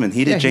sing. Boseman.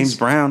 He did Yeah, James he's-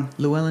 Brown.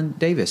 Llewellyn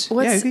Davis.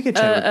 What's, yeah, you could get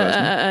Chadwick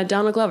Boseman.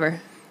 Donald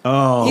Glover.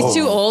 Oh. He's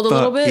too old a fuck.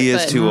 little bit. He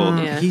is but- too old.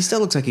 Yeah. He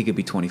still looks like he could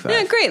be 25.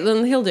 Yeah, great.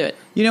 Then he'll do it.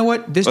 You know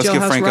what? This Let's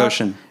get Jailhouse Frank Rock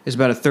Ocean. is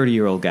about a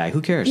 30-year-old guy. Who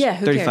cares? Yeah,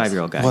 who cares?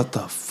 35-year-old guy. What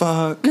the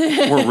fuck?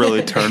 We're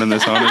really turning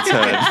this on its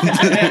head.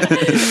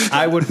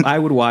 I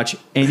would watch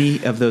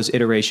any of those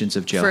iterations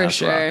of Jailhouse For Rock.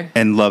 sure.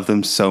 And love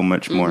them so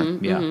much more.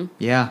 Yeah.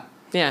 Yeah.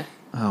 Yeah.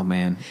 Oh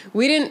man.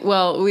 We didn't.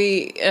 Well,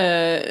 we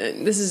said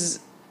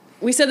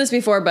this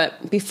before,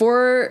 but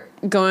before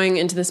going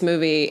into this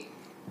movie,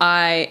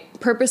 I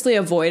purposely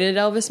avoided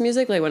Elvis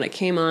music. Like when it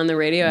came on the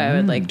radio, I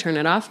would like turn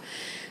it off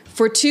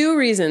for two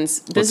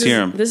reasons. Let's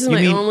hear 'em. This is You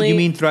my mean only. you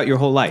mean throughout your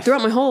whole life?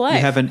 Throughout my whole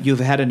life. You've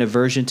had an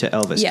aversion to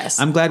Elvis. Yes.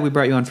 I'm glad we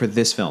brought you on for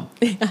this film.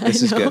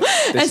 This is good.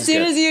 as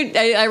soon as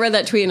I read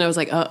that tweet and I was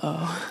like,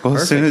 uh-oh. Well,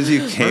 as soon as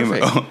you came,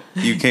 Perfect.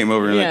 you came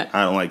over and Yeah. like,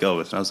 I don't like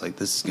Elvis. And I was like,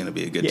 this is going to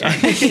be a good Yeah.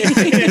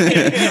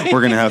 time. We're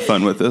going to have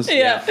fun with this.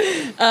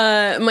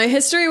 Yeah. My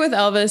history with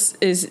Elvis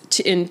is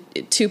in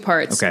two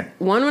parts. Okay.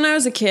 One, when I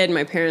was a kid,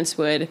 my parents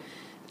would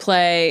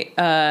play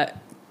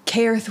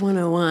K-Earth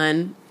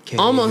 101.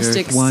 Almost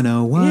K-Earth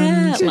 101,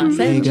 Yeah, San Los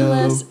Diego.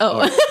 Angeles.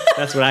 Oh.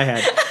 That's what I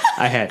had.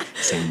 I had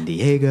San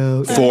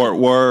Diego. Fort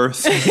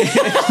Worth.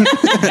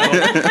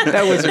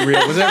 That wasn't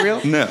real. Was that real?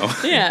 No.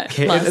 Yeah.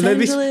 K- Los and that'd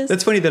be- Angeles.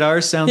 that's funny that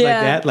ours sounds Yeah.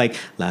 like that, like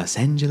Los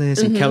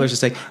Angeles, and Keller's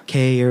just like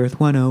K-Earth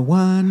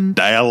 101.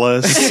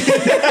 Dallas.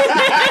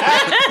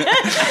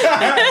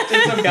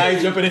 Some guy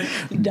jumping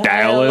in.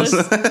 Dallas.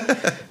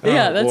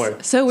 Yeah, Oh, that's boy.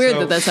 so weird So-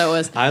 that that's how it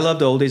was. I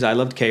loved oldies. I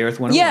loved K-Earth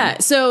 101. Yeah,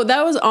 so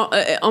that was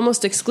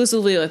almost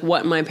exclusively like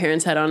what my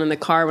parents had on in the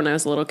car when I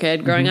was a little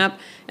kid growing up.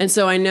 And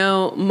so I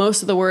know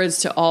most of the words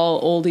to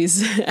all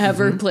oldies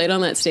ever played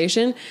on that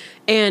station.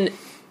 And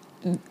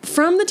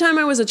from the time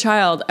I was a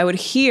child, I would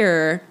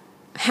hear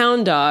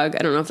Hound Dog. I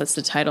don't know if that's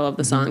the title of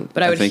the song,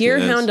 but I would think hear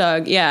it is. Hound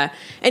Dog. Yeah.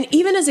 And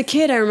even as a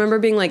kid, I remember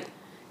being like,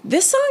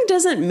 this song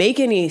doesn't make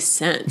any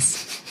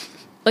sense.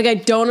 Like, I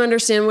don't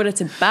understand what it's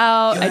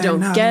about. I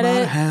don't get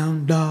it.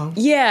 Hound dog.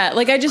 Yeah,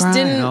 like I just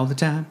Crying didn't. all the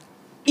time.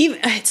 Even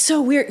it's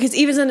so weird because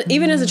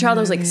even as a child,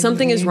 I was like,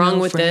 something is Ain't wrong no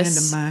with friend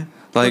this of mine.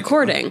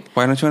 recording.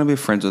 Why don't you want to be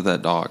friends with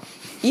that dog?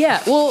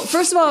 Yeah, well,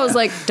 first of all, I was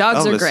like,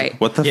 dogs are Elvis, great,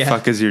 What the Yeah.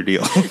 fuck is your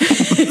deal?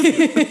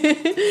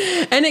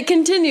 and it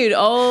continued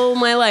all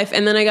my life.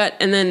 And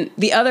then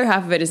the other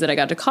half of it is that I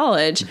got to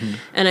college,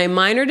 and I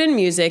minored in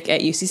music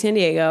at UC San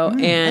Diego.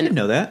 I And didn't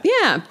know that.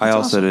 yeah, I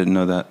also didn't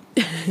know that.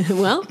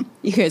 well,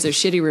 you guys are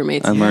shitty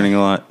roommates. I'm learning a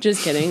lot.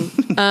 Just kidding.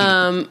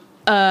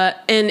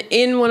 And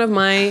in one of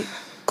my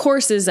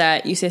courses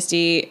at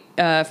UCSD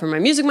for my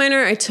music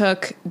minor, I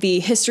took the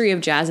history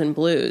of jazz and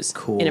blues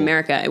in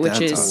America, which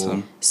That's is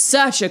awesome.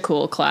 such a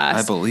cool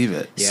class. I believe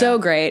it. So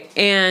great.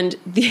 And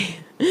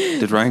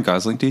Did Ryan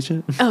Gosling teach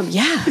it?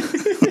 yeah.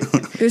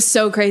 It was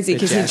so crazy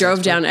because he jazz drove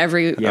expert. down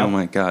every Oh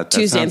my God. That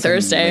Tuesday and sounds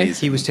Thursday.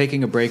 amazing. He was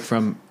taking a break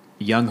from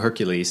Young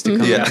Hercules to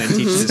come Yeah. down and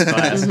teach this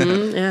class.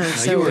 yeah,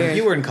 so weird.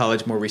 You were in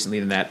college more recently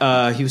than that.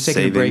 He was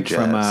taking Saving a break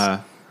from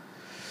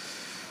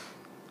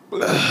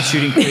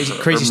shooting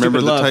crazy Remember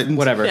stupid the love, Titans?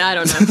 whatever. Yeah, I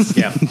don't know.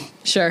 Yeah.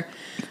 Sure.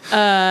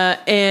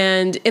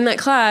 And in that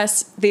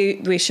class,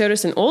 they showed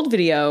us an old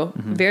video,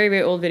 very,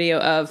 very old video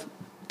of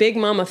Big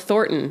Mama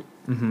Thornton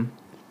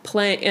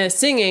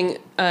singing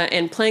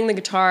and playing the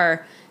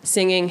guitar,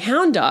 singing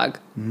Hound Dog.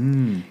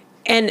 And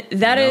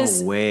that No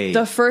is way.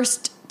 the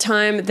first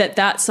time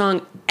that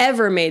song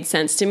ever made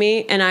sense to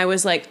me. And I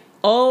was like,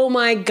 oh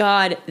my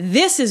God,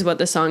 this is what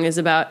the song is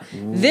about.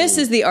 This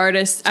is the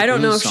artist. I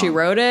don't know if blues she song.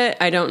 wrote it.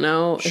 I don't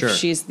know Sure. if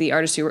she's the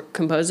artist who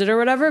composed it or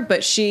whatever,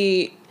 but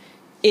she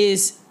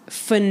is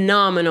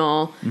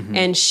phenomenal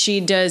and she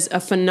does a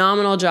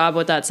phenomenal job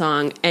with that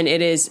song and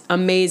it is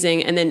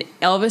amazing. And then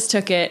Elvis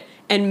took it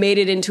and made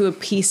it into a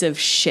piece of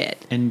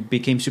shit And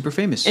became super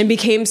famous. and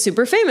became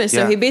super famous. So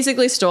Yeah. he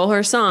basically stole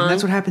her song. And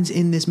that's what happens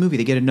in this movie.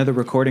 They get another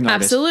recording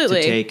artist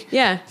Absolutely. to take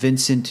Yeah.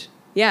 Vincent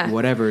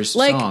whatever's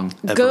like, song.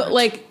 Go Everett.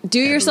 like do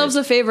yourselves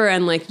a favor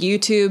and like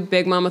YouTube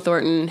Big Mama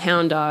Thornton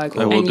Hound Dog.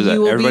 I will and do that.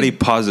 you will Everybody be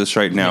pause this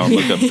right now and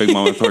look up Big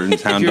Mama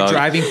Thornton's Hound you're Dog.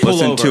 driving, pull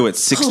Listen to over. it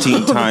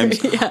 16 times.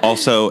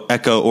 Also,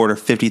 Echo order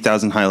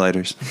 50,000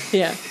 highlighters.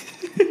 yeah.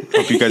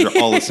 Hope you guys are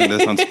all listening to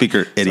this on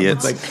speaker,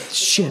 idiots. Like,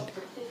 shit.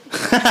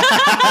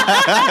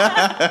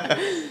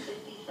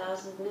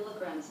 50,000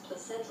 milligrams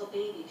placental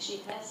baby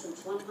sheep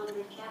essence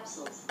 100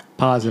 capsules.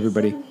 Pause,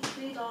 everybody.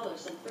 $73.35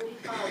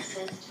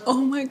 total.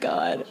 Oh my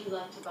God. Would you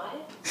like to buy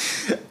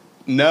it?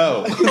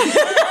 No.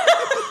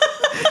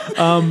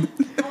 All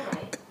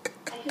right.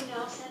 I can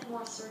now send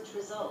more search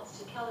results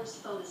to Keller's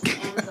phone as an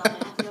Amazon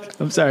app notification.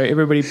 I'm sorry,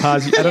 everybody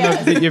pause. I don't know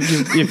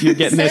if you're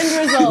getting Send this.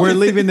 results. We're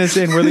leaving this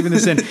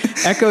in.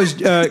 Echo's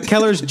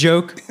Keller's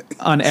joke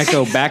on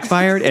Echo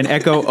backfired, and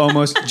Echo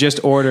almost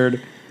just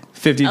ordered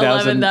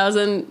 50,000.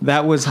 11,000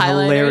 That was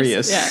highlighters.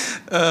 hilarious. Yeah.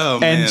 Oh,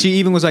 man. And she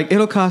even was like,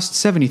 "It'll cost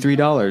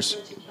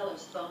 $73." To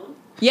Keller's phone.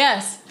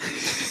 Yes.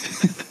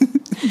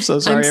 I'm so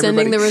sorry, I'm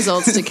sending everybody. the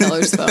results to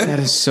Keller's phone. That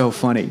is so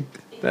funny.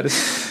 That is.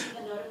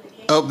 A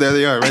notification. Oh, there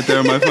they are, right there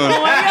on my phone.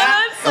 Oh my God.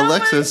 so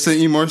Alexa much. sent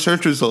you more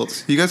search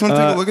results. You guys want to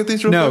take a look at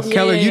these real No, quick?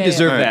 Keller, yeah, you yeah.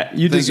 deserve All right. that.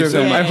 You Thank you deserve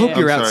so that. I much. hope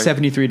you're I'm out sorry.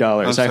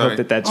 $73. I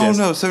hope that's Oh just.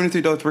 no,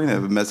 $73. We're gonna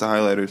have a mess of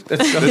highlighters.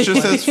 This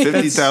just says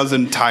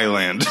 50,000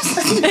 Thailand.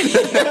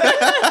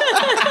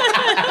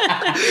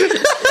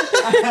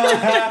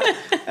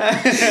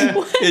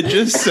 It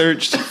just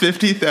searched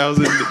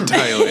 50,000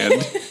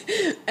 Thailand.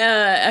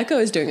 Echo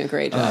is doing a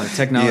great job.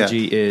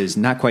 Technology is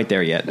not quite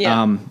there yet.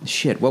 Yeah.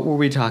 Shit, what were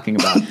we talking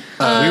about? We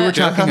were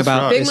talking Jailhouse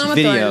about Rock. Big this Mama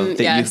video Thornton,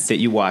 that yes.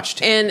 you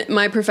watched. And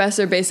my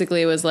professor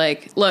basically was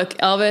like, look,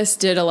 Elvis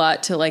did a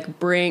lot to like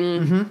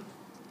bring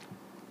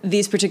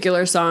these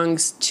particular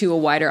songs to a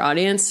wider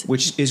audience,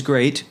 Which is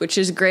great. which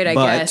is great, I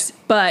But- guess.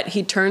 But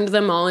he turned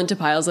them all into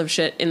piles of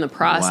shit in the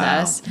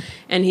process.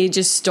 And he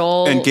just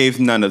stole. And gave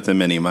none of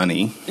them any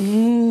money.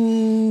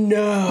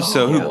 no.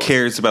 So who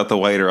cares about the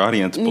wider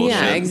audience bullshit?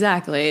 Yeah,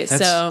 exactly.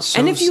 That's so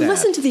and if you sad.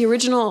 listen to the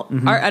original,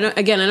 art, I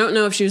don't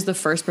know if she was the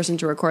first person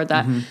to record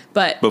that,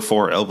 but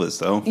Before Elvis,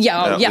 though.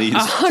 yeah, at least.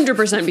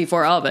 100%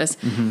 before Elvis.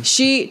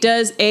 She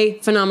does a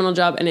phenomenal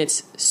job, and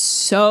it's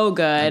so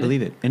good. I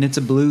believe it. And it's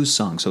a blues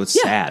song, so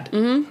it's sad.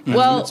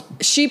 Well,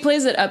 she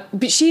plays it up.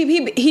 But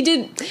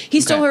he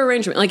stole Okay. her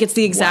arrangement. Like it's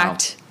the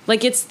exact.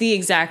 Like it's the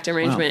exact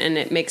arrangement, and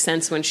it makes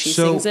sense when she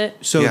sings it.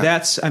 So Yeah.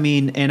 that's, I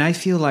mean, and I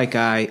feel like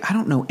I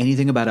don't know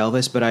anything about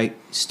Elvis, but I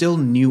still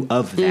knew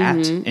of that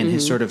and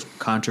his sort of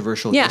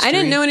controversial Yeah, history. I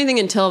didn't know anything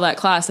until that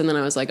class, and then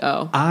I was like,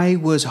 oh, I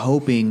was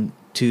hoping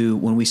to,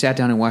 when we sat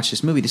down and watched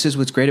this movie, this is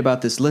what's great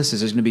about this list, is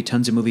there's going to be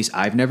tons of movies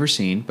I've never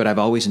seen, but I've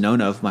always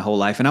known of my whole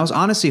life. And I was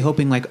honestly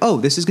hoping like, oh,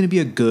 this is going to be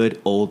a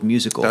good old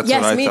musical. That's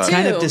yes, what I me thought. too.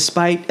 Kind of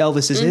despite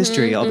Elvis's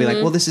history, I'll be like,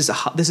 well, this is a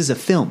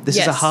film. This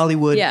is a Yes.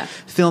 Hollywood Yeah.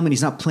 film, and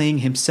he's not playing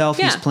himself.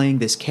 He's Yeah. playing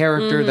this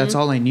character. That's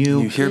all I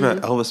knew. You hear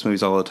about Elvis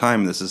movies all the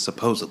time. This is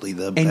supposedly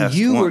the And best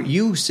you one.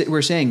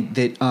 were saying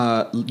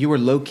that you were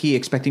low key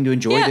expecting to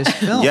enjoy Yeah. this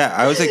film. Yeah,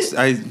 I was.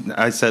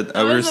 I said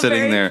we were was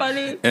sitting very there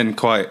funny. in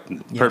quiet,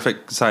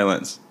 perfect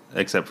silence,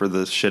 except for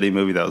the shitty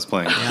movie that was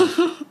playing.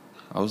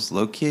 I was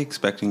low key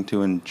expecting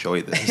to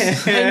enjoy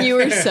this. and you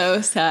were so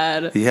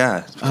sad,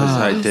 Yeah, because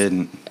I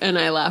didn't. and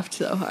I laughed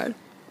so hard.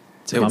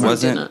 It bummer.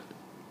 wasn't Did not.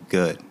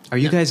 good. Are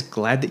you guys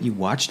glad that you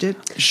watched it?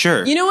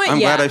 Sure. You know what? I'm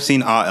Yeah. glad I've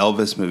seen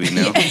Elvis movie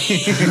now.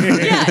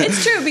 Yeah,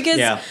 it's true because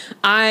Yeah.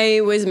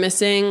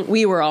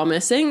 we were all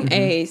missing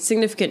a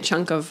significant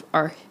chunk of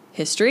our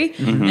history,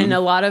 and a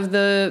lot of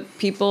the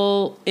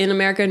people in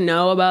America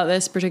know about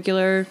this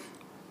particular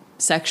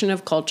section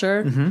of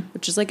culture, Mm-hmm.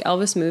 which is like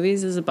Elvis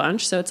movies is a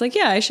bunch. So it's like,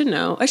 yeah, I should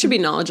know. I should be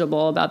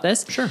knowledgeable about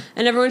this. Sure.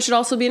 And everyone should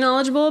also be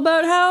knowledgeable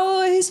about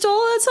how he stole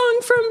that song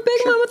from Big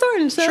Mama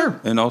Thornton. So.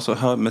 Sure. And also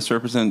how it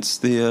misrepresents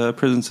the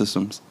prison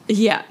systems.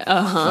 Yeah.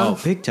 Uh-huh.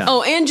 Oh, big time.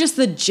 Oh, and just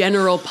the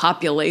general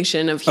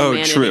population of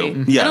humanity.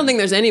 true. Yeah. I don't think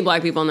there's any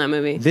black people in that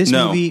movie. This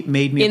No. movie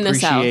made me In the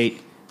South.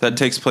 appreciate. That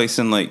takes place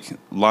in like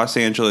Los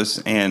Angeles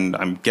and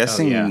I'm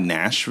guessing yeah.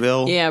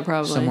 Nashville. Yeah,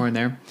 probably. Somewhere in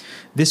there.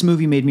 This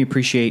movie made me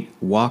appreciate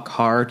Walk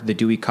Hard, the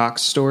Dewey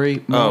Cox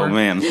story more. Oh,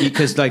 man.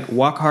 Because like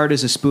Walk Hard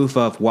is a spoof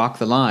of Walk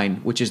the Line,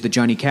 which is the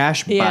Johnny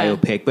Cash Yeah.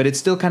 biopic, but it's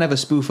still kind of a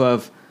spoof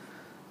of,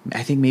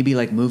 I think maybe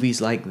like movies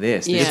like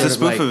this. Yeah. It's sort a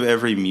spoof like- of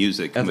every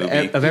music of,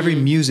 movie. of every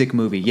music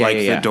movie. Yeah, like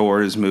yeah. the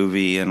Doors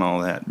movie and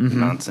all that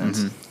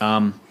nonsense.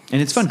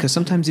 And it's fun because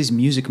sometimes these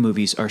music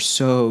movies are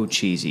so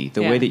cheesy.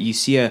 The Yeah. way that you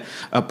see a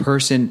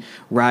person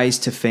rise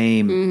to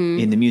fame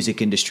in the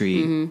music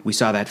industry. We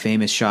saw that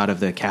famous shot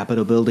of the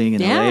Capitol building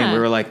in LA, and Yeah. we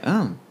were like,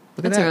 oh,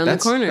 look That's at that. around the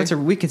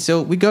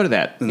corner. We go to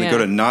that. And they Yeah. go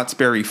to Knott's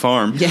Berry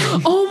Farm.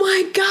 Oh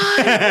my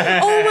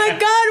god! Oh my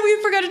god!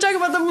 We forgot to talk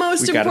about the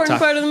most We gotta important talk-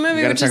 part of the we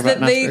movie, gotta which talk is that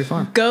about they Knott's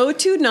Berry Farm. go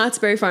to Knott's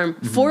Berry Farm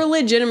for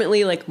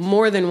legitimately like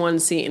more than one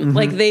scene.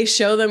 Like they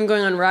show them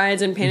going on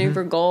rides and painting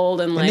for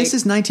gold, and like And this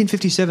is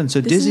 1957, so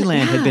is-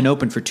 Disneyland had yeah. been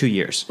open for 2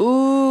 years.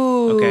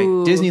 ooh. Okay,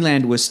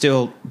 Disneyland was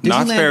still.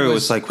 Knott's Disneyland Berry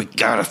was like, we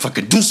gotta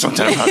fucking do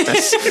something about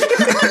this.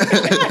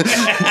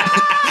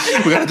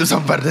 we gotta do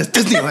something about this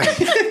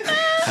Disneyland.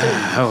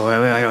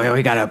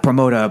 we gotta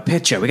promote a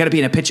picture. We gotta be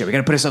in a picture. We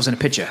gotta put ourselves in a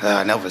picture.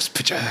 An Elvis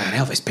picture. An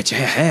Elvis picture.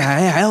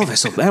 Hey,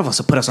 Elvis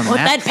will put us on the Put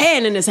map. that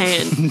pan in his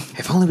hand.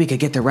 If only we could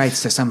get the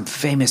rights to some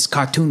famous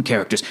cartoon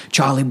characters,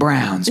 Charlie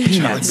Brown's,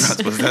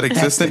 Peanuts. Was that That's the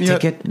existent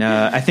yet? ticket.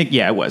 No, I think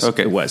it was.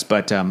 Okay. It was,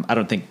 but I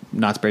don't think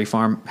Knott's Berry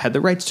Farm had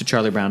the rights to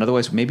Charlie Brown.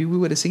 Otherwise, maybe we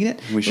would have seen it.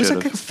 We It was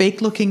like should've. a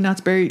fake-looking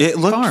Knott's Berry It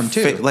looked Farm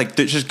too. like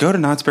just go to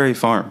Knott's Berry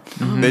Farm.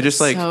 They just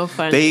like so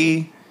funny.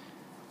 they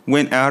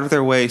went out of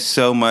their way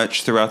so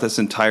much throughout this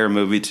entire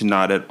movie to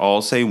not at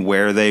all say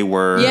where they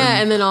were.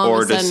 Yeah, and then all of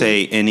or a to sudden-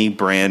 say any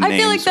brand I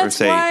feel like names or that's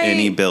say why-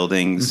 any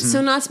buildings.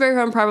 So Knott's Berry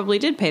Farm probably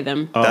did pay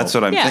them. Oh. That's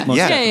what I'm Yeah. thinking.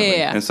 Yeah, Yeah, yeah,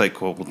 yeah. And it's like,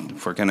 well,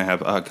 if we're gonna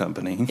have a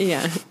company,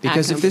 Yeah,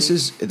 Because at if this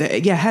company.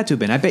 is, it had to have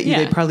been. I bet you Yeah.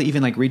 they probably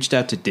even like reached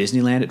out to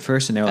Disneyland at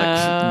first, and they were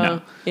like,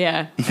 no,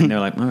 yeah. and they're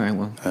like, all right,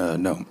 well,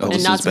 no, Elvis And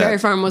is Knott's bad. Berry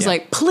Farm was Yeah.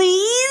 like,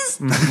 please.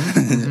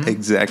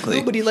 Exactly.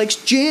 nobody likes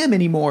jam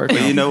anymore.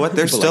 But you know what?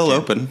 They're People still like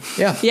jam. open.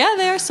 Yeah, Yeah,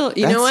 they are still.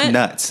 You That's know what?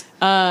 nuts.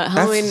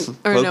 Halloween That's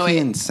or no, low-key wait.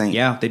 insane.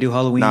 yeah, they do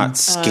Halloween. Not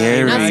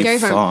scary. Not Scary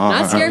Farm.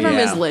 Not Scary Farm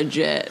Yeah. is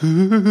legit.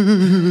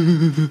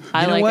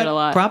 I You know like what? it a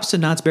lot. Props to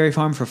Knott's Berry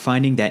Farm for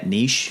finding that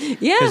niche.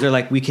 Yeah. Because they're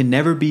like, we can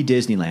never be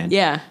Disneyland.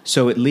 Yeah.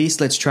 So at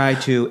least let's try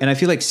to, and I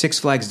feel like Six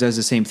Flags does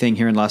the same thing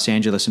here in Los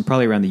Angeles and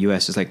probably around the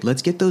U.S. It's like,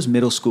 let's get those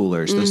middle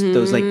schoolers,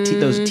 those like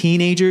those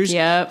teenagers Mm-hmm.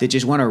 Yep. that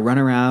just want to run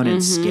around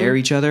and scare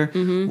each other.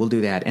 We'll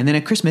do that. And then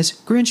at Christmas,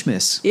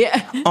 Grinchmas. Yeah.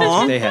 That's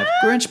what they have.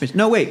 Grinchmas.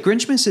 No, wait,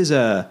 Grinchmas is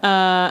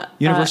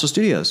Universal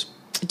Studios.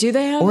 Do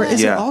they have Or that?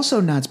 is Yeah. it also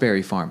Knott's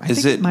Berry Farm? I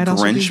Is think it might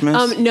also be-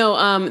 Grinchmas?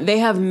 No, they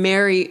have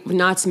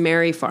Knott's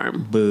Merry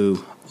Farm.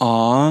 Boo.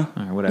 Aw.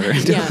 Or whatever.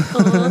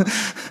 Yeah.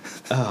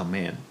 Oh,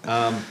 man.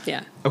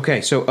 Yeah.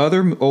 Okay, so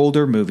other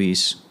older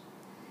movies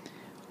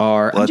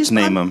are. Let's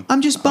name 'em.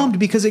 I'm just bummed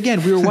because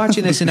again, we were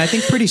watching this, and I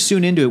think pretty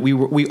soon into it,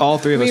 we all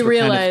three of us We were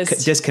kind of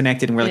realized-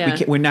 disconnected, and we're like,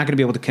 Yeah. we're not going to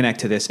be able to connect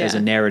to this as a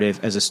Yeah. narrative,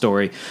 as a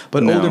story.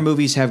 But No. older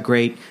movies have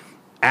great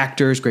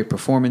actors, great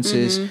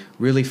performances,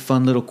 really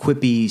fun little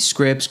quippy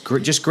scripts,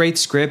 just great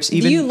scripts.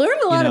 Even you learn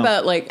a lot know-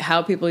 about like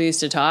how people used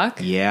to talk.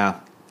 Yeah.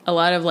 A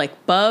lot of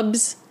like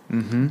bubs,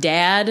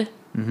 dad.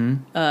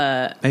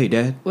 Hey,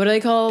 Dad. What do they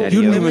call Daddy-o.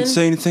 You didn't women? even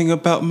say anything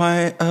about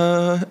my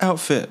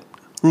outfit.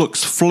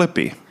 Looks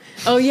flippy.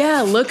 Oh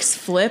yeah, looks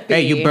flippy.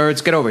 Hey, you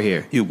birds, get over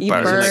here. You You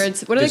birds.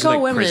 birds. What do they these are call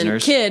like women?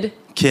 prisoners. Kid.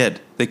 Kid.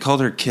 They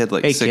called her kid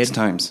like Hey, 6 kid.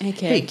 times. Hey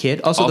kid. Hey,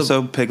 kid. Also,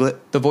 Also,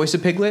 Piglet. the voice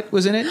of Piglet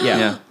was in it. Yeah.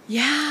 Yeah.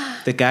 Yeah.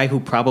 The guy who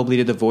probably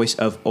did the voice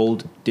of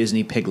old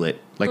Disney Piglet,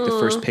 like the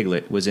first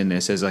Piglet, was in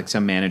this as like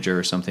some manager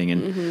or something,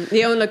 and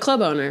The owner,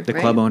 club owner. the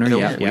right? club owner. That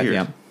Yeah, was yeah, weird.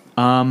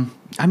 yeah.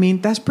 I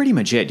mean, that's pretty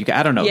much it.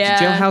 I don't know. Yeah.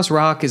 Jailhouse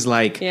Rock is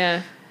like.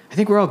 Yeah. I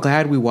think we're all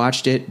glad we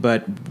watched it,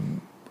 but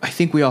I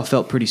think we all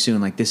felt pretty soon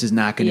like this is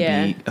not going to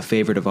Yeah. be a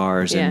favorite of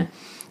ours. Yeah. And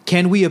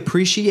can we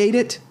appreciate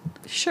it?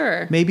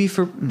 Sure. Maybe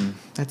for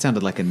that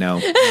sounded like a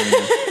no.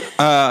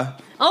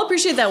 I'll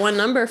appreciate that one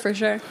number for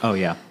sure. Oh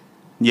yeah.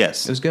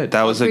 Yes. It was good.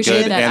 That was a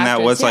Appreciate good, that and that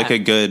actress, was like yeah. a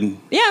good,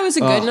 Yeah, it was a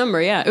good Oh. number.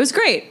 Yeah, it was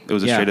great. it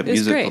was a Yeah. straight up It was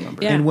musical great.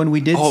 number. Yeah. And when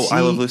we did Oh, see, I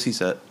Love Lucy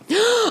set.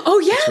 Oh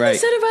yeah, right. the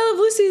set of I Love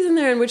Lucy is in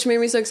there, and which made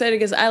me so excited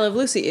because I Love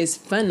Lucy is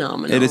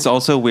phenomenal. It is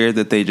also weird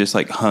that they just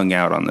like hung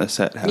out on this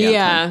set. half the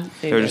Yeah. time.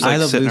 They were just I like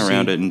Love sitting Lucy.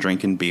 around it and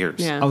drinking beers.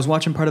 Yeah. I was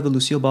watching part of the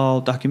Lucille Ball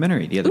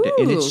documentary the other day,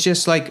 and Ooh. it's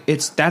just like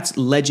that's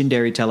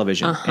legendary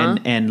television.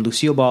 And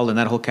Lucille Ball and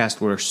that whole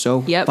cast were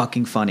so Yep.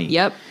 fucking funny.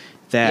 Yep.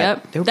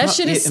 that That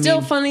shit is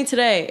still funny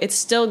today. It's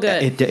still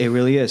good. It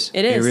really is.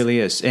 It is. It really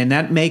is, and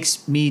that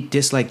makes me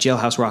dislike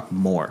Jailhouse Rock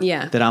more.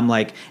 Yeah. that I'm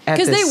like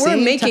because they were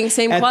making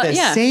same at the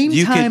yeah. same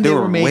time there they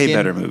were making way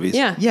better movies.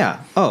 Yeah.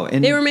 Yeah. Oh,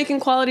 and They were making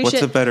quality What's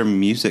shit. a better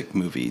music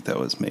movie that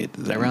was made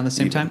than around the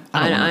same even? time.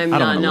 I'm don't not wanna look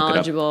it up.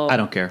 knowledgeable. I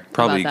don't care.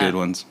 Probably about good that.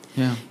 ones.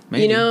 Yeah,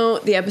 maybe. You know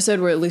the episode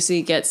where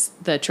Lucy gets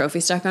the trophy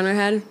stuck on her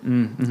head?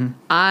 Mm-hmm.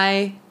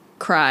 I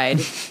cried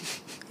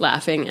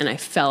laughing and I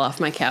fell off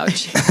my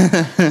couch.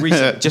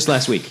 just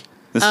last week.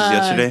 This is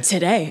yesterday.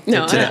 Today.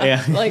 No, Today,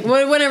 yeah. Like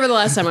whenever the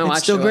last time I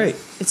watched still it. great.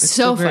 It's It's so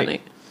still great.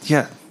 funny.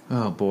 Yeah,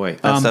 Oh boy,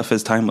 that stuff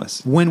is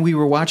timeless. when we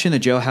were watching the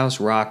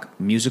Jailhouse Rock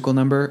musical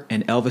number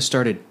and Elvis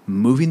started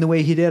moving the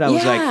way he did, I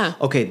was Yeah.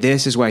 like, okay,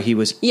 this is why he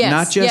was Yes,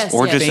 not just yes,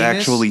 Or yes. just famous,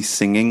 actually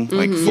singing,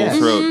 like full Yes.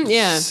 throat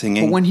yeah.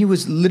 singing. but when he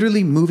was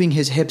literally moving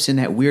his hips in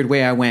that weird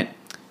way, I went,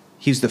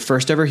 he's the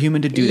first ever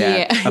human to do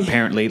that, Yeah.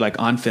 apparently, like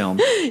on film.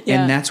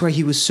 Yeah. And that's why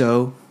he was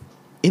so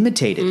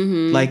imitated.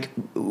 Like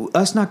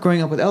us not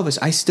growing up with Elvis,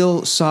 I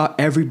still saw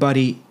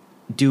everybody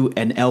do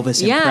an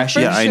Elvis Yeah,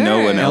 impression. for I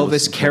know an sure. Elvis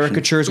Elvis impression.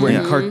 caricatures were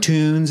in Yeah.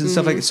 cartoons and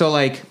stuff like that. So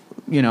like,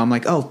 you know, I'm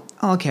like, oh,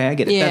 okay, I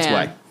get it. That's Yeah.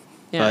 why.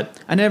 Yeah. But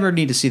I never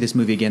need to see this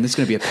movie again. This is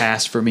going to be a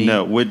pass for me.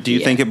 No, do you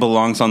Yeah. think it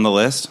belongs on the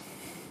list?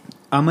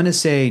 I'm going to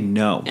say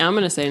no. I'm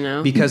going to say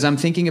no. Because I'm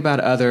thinking about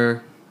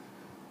other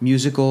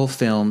musical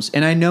films,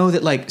 and I know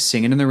that like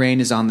Singing in the Rain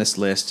is on this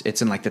list.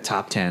 It's in like the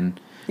top 10.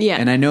 Yeah.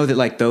 And I know that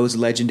like those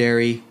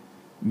legendary,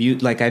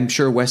 like I'm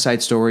sure West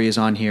Side Story is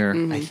on here.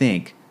 I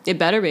think. It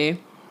better be.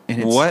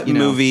 And it's, What you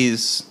know,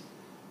 movies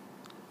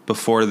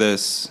before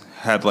this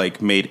had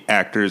like made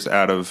actors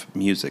out of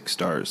music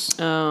stars?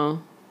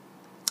 Oh.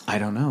 I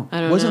don't know.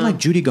 I don't Wasn't know. like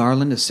Judy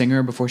Garland a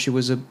singer before she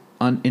was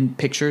in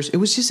pictures? It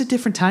was just a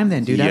different time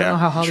then, dude. I don't Yeah, know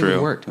how Hollywood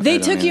true. worked. They I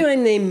don't took you either.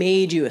 and they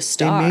made you a They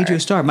star. made you a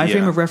star. My Yeah.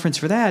 frame of reference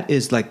for that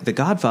is like the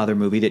Godfather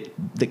movie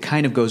that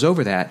kind of goes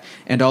over that,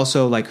 and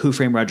also like Who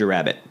Framed Roger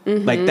Rabbit.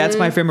 Like that's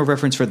my frame of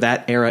reference for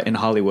that era in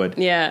Hollywood.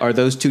 Mm-hmm. Yeah. Are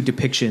those two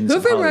depictions? Who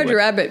of Framed Hollywood. Roger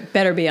Rabbit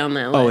better be on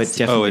that Oh,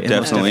 list. it Oh, it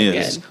definitely definitely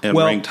is. good. And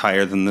Well- ranked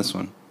higher than this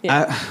one.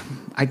 Yeah.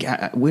 I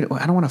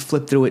don't want to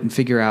flip through it and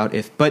figure out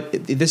if, but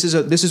this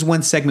is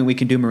one segment we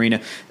can do, Marina.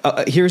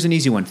 Here's an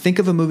easy one. Think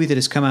of a movie that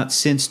has come out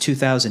since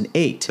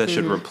 2008. That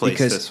should replace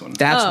because this one.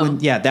 that's Oh.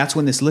 that's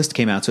when this list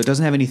came out. So it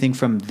doesn't have anything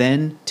from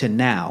then to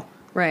now.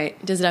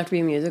 Right. Does it have to be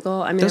a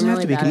musical? I mean, Doesn't I'm have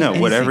really to be. bad at No,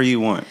 it. whatever you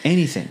want.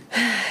 Anything.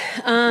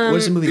 What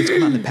is a movie that's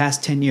come out in the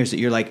past 10 years that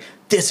you're like,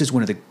 this is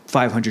one of the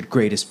 500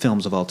 greatest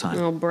films of all time?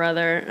 Oh,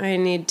 brother. I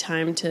need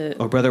time to...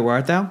 Oh, Brother, Where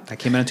Art Thou? That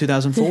came out in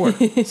 2004.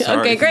 Sorry,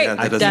 Okay, great. yeah,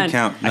 that doesn't Done.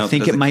 count. I No,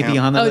 think it doesn't might be count.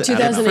 on the Oh, list. I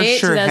don't know. 2008? For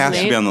sure, it has to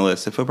 2008? be on the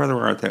list. If O Brother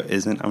Where Art Thou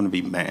isn't, I'm going to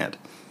be mad.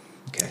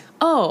 Okay.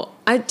 Oh,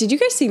 did you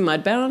guys see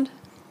Mudbound?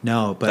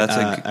 No, but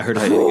That's I heard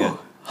it's really good.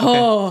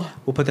 Oh,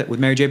 We'll put that with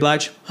Mary J.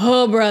 Blige.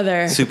 oh,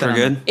 brother. Super on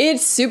good.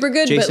 It's super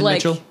good, but Jason like,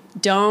 Mitchell?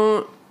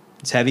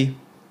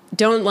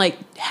 don't like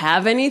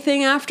have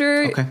anything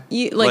after. Okay.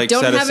 You, Like,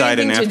 don't set have aside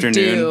an anything to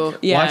afternoon. do.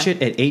 Yeah. Watch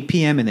it at 8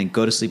 p.m. and then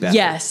go to sleep after.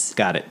 Yes.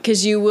 Got it.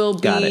 Because you will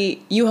Got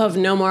be. You have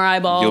no more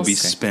eyeballs. You'll be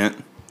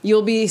spent.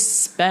 You'll be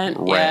spent.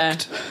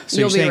 Wrecked. Yeah. So You'll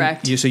you're be saying,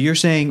 wrecked. So you're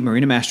saying,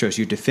 Marina Mastros,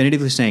 you're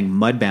definitively saying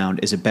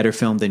Mudbound is a better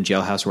film than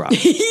Jailhouse Rock.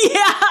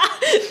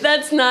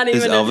 That's not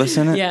even. Elvis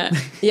in it? Yeah.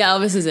 Yeah.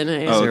 Elvis is in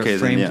it. Yeah. Oh, Is there okay, a then,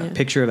 framed yeah.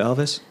 picture of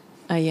Elvis?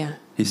 Yeah.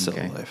 He's still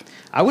Okay. alive.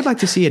 I would like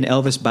to see an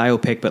Elvis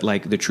biopic, but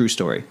like the true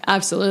story.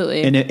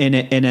 Absolutely.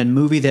 In a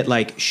movie that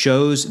like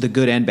shows the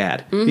good and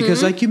bad.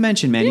 Because like you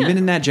mentioned, man, Yeah. even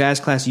in that jazz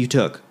class you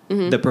took,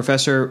 the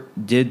professor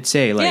did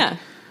say like, yeah.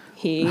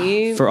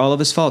 He. for all of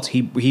his faults,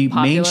 he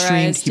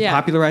mainstreamed, he yeah.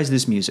 popularized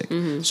this music.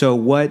 So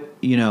what,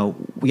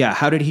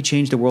 how did he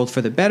change the world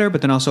for the better?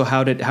 But then also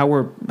how did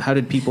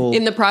people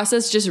in the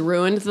process, just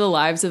ruined the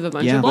lives of a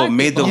bunch Yeah. of Well, black it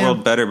made the people.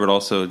 world better, but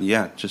also,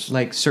 just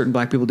like certain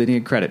black people didn't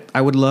get credit?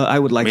 I would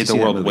like made to see the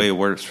that world movie. way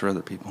worse for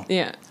other people.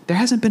 Yeah. There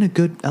hasn't been a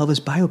good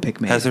Elvis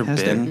biopic made. Has there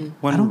been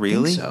one I don't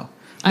really? think so.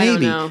 I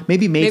Maybe, don't know.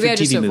 maybe made for I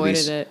just TV avoided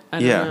movies. it. I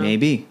don't Yeah. know.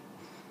 Maybe.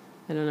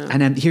 I don't know.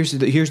 And then here's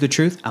the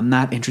truth. I'm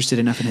not interested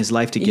enough in his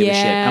life to give a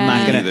shit. I'm not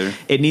Yeah. gonna. Me neither.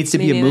 It needs to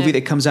be Me a movie neither.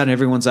 that comes out and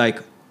everyone's like,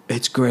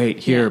 "It's great.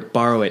 Here, Yeah.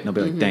 borrow it." And I'll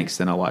be like, "Thanks."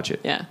 Then I'll watch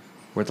it. Yeah.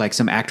 With like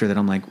some actor that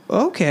I'm like,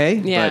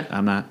 "Okay," Yeah. but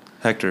I'm not.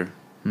 Hector,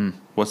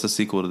 what's the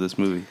sequel to this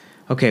movie?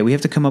 Okay, we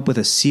have to come up with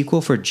a sequel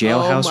for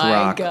Jailhouse oh my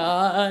Rock.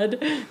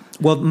 God.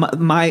 Well,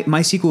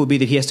 my sequel would be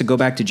that he has to go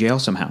back to jail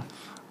somehow.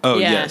 Oh,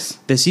 Yeah. yes.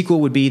 The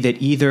sequel would be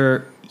that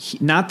either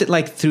not that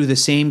like through the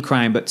same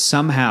crime, but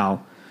somehow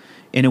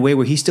in a way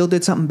where he still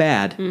did something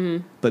bad,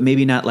 but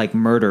maybe not like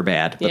murder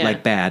bad, but Yeah.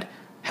 like bad,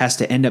 has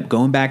to end up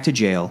going back to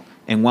jail.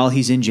 And while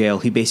he's in jail,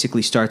 he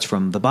basically starts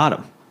from the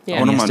bottom. Yeah. I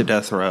want And him he on has to-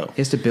 death row.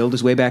 He has to build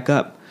his way back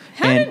up.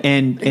 How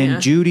And Yeah.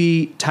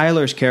 Judy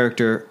Tyler's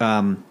character,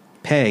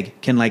 Peg,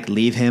 can like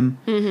leave him.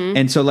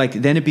 And so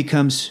like then it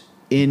becomes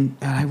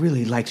I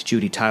really liked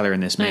Judy Tyler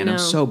in this, man. know. I'm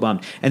so bummed.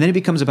 And then it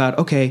becomes about,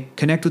 okay,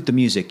 connect with the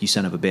music, you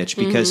son of a bitch,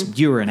 because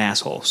you were an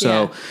asshole. So,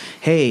 Yeah.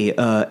 hey,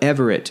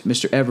 Everett,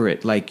 Mr.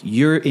 Everett, like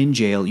you're in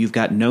jail. You've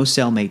got no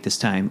cellmate this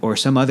time or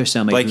some other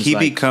cellmate. Like who's he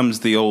becomes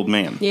the old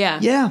man. Yeah.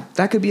 yeah,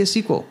 that could be a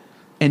sequel.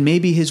 and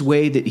maybe his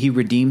way that he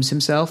redeems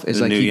himself is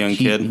The like new young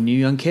kid. New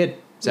young kid.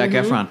 Zac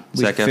Efron.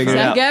 Zac We figured Efron. it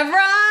out. Zac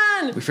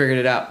Efron. We figured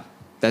it out.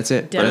 That's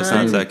it. Done. But it's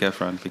not Zac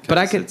Efron. Because But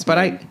I could. it's But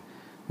made- I.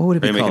 What would it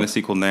Are be you making called? a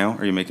sequel now?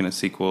 Or are you making a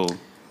sequel?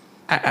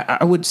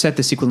 I would set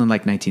the sequel in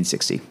like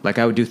 1960. Like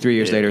I would do 3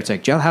 years Yeah. later. It's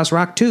like Jailhouse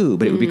Rock 2,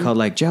 but it would be called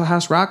like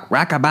Jailhouse Rock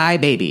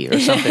Rockabye Baby or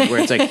something, where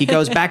it's like he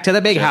goes back to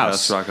the big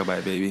house,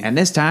 Rockabye Baby. and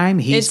this time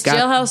he's It's got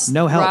Jailhouse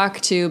no help.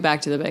 Rock 2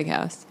 Back to the Big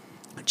House.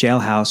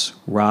 Jailhouse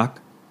Rock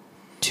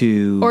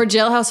 2 Or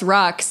Jailhouse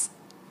Rocks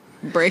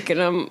breaking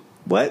them.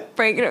 what?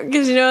 Breaking them.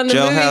 Because, you know, in the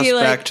Jailhouse movie, he,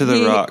 like, Back to the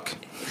he- Rock.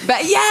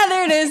 Yeah,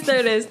 there it is. There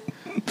it is.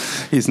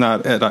 He's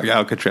not at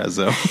Alcatraz,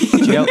 though.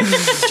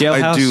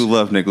 Jailhouse. I do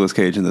love Nicolas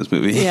Cage in this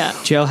movie. Yeah.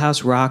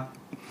 Jailhouse Rock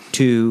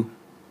 2.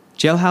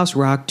 Jailhouse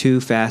Rock 2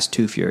 Fast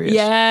 2 Furious.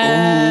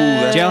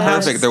 Yeah. That's Jailhouse-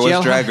 perfect. There was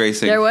Jailhouse- drag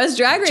racing. There was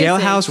drag racing.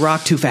 Jailhouse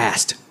Rock 2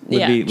 Fast.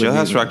 Yeah.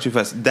 Jailhouse Rock Too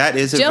Fast. That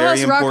is a very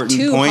Jailhouse Rock important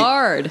 2 point.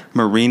 Hard.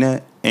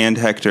 Marina and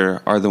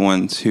Hector are the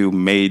ones who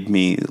made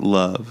me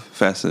love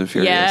Fast and the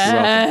Furious.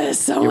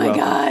 Yes. Oh, my welcome.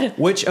 God.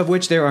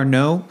 Which there are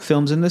no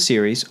films in the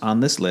series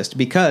on this list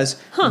because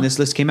when this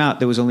list came out,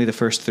 there was only the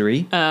first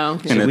 3. Oh.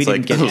 So And we it's didn't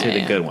like, get to yeah, the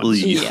yeah. good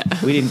ones. Yeah.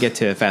 We didn't get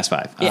to Fast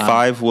 5. Yeah.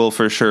 5 will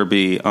for sure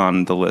be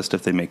on the list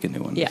if they make a new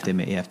one. Yeah. They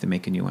have to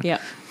make a new one. Yeah.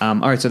 All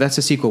right, so that's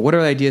the sequel. What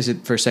are the ideas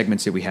for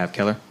segments that we have,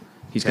 Keller?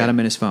 He's got Okay. them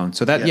in his phone.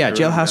 So that, Yeah, yeah,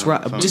 they're on Jailhouse my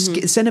Rock. phone.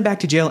 Just send him back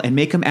to jail and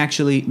make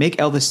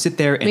Elvis sit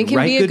there and Make him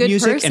write be a good good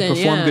music person. and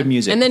perform yeah. good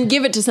music. And then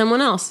give it to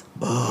someone else.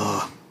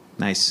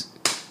 Nice.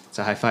 It's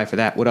a high five for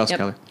that. What else, Yep.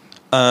 Keller?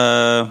 What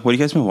have you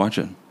guys been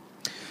watching?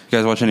 You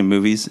guys watch any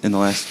movies in the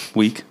last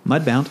week?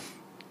 Mudbound.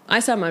 I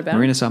saw Mudbound.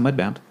 Marina saw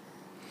Mudbound.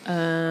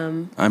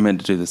 I meant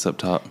to do this up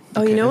top.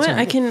 Oh, Okay, you know that's what? all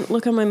right. I can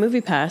look on my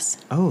Movie Pass.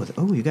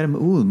 You got a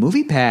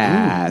Movie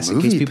Pass. Ooh,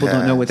 In case Movie people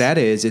don't know what Pass. that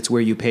is, it's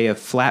where you pay a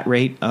flat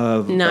rate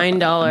of $9,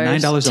 $9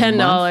 a month.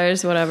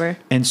 $10, whatever.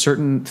 And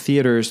certain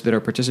theaters that are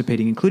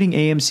participating, including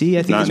AMC,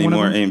 I think Not is one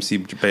anymore. of them.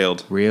 AMC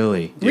bailed.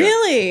 Really? Yeah.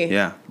 Really?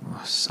 Yeah.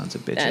 Oh, sons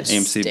of bitches. That's-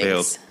 AMC Stinks.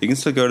 bailed. You can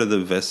still go to the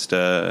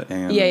Vista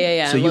and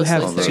Yeah. So you Los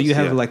have Listos.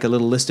 Yeah. like a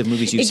little list of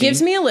movies you've It seen.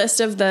 gives me a list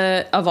of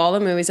all the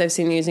movies I've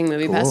seen using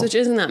Movie Pass, Cool. which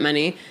isn't that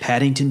many.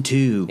 Paddington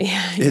 2.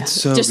 It's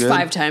so Just good.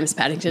 5 times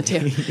Paddington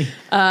 2.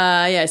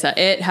 I saw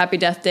It, Happy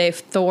Death Day,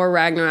 Thor,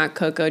 Ragnarok,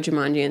 Coco,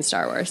 Jumanji, and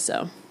Star Wars.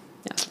 So,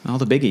 All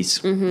the biggies.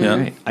 Mm-hmm. Yeah.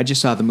 Right. I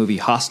just saw the movie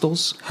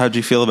Hostels. How'd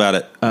you feel about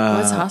it?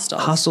 what's Hostile?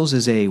 Hostels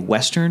is a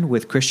Western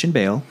with Christian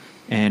Bale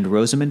and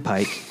Rosamund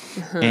Pike.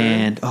 Uh-huh.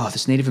 And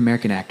this Native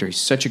American actor, he's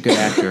such a good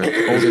actor,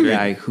 older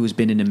guy who's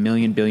been in a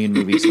billion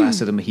movies.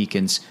 Last of the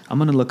Mohicans. I'm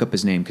gonna look up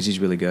his name because he's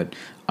really good.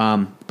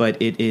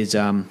 But it is,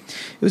 it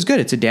was good.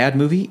 It's a dad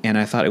movie, and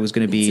I thought it was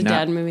going to be It's a not,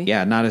 dad movie?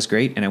 yeah, not as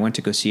great. And I went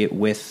to go see it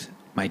with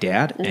my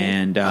dad,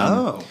 and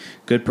Oh.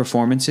 good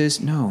performances.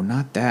 No,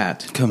 not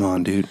that. Come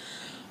on, dude.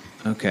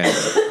 Okay,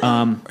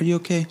 Are you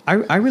okay?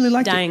 I really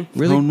liked Dying. it.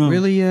 Really, Oh, no.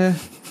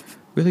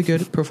 really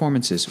good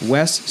performances.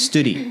 Wes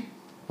Studi.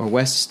 Or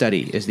Wes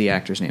Studi is the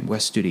actor's name,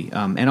 Wes Studi.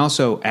 And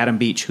also Adam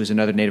Beach, who's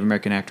another Native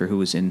American actor who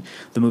was in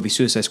the movie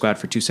Suicide Squad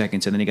for 2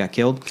 seconds and then he got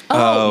killed.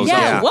 Oh, yeah.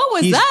 yeah. What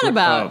was He's that gr-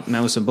 about?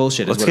 that was some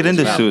bullshit. is Let's what get it was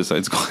into about.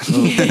 Suicide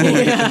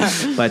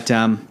Squad. But,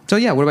 so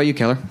yeah, what about you,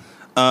 Keller?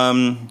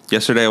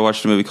 Yesterday I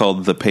watched a movie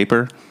called The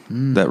Paper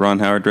that Ron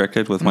Howard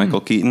directed with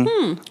Michael Keaton.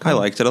 I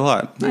liked it a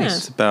lot. Nice.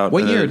 It's about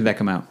What a year did that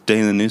come out? day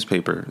in the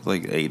newspaper,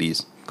 like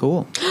 80s.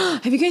 Cool.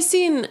 Have you guys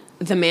seen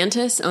The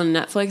Mantis on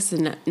Netflix,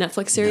 the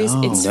Netflix series?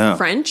 No. It's No.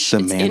 French. The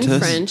it's Mantis? in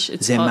French.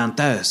 It's The called,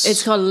 Mantis.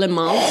 It's called Le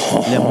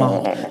Mans,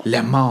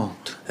 Le Mans.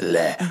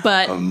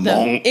 but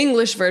the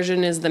English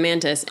version is The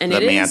Mantis. And The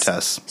it is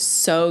Mantis.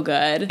 so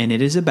good. And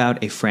it is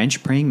about a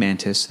French praying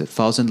mantis that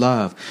falls in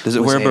love. Does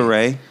it wear a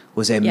beret?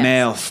 Was a Yes.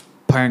 male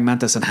praying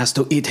mantis and has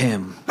to eat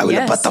him. I will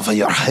Yes. put off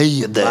your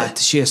head. But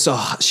she is so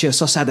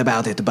sad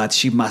about it, but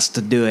she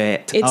must do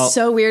it. It's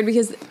so weird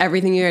because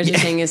everything you guys are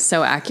saying is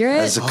so accurate.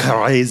 That's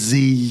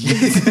crazy.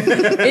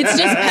 It's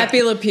just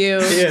Pepe Le Pew.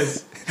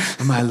 Yes.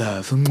 My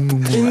love.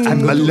 I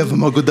love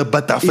my good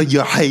butt off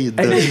your head.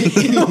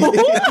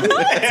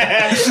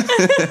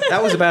 That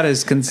was about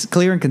as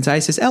clear and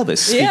concise as Elvis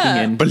speaking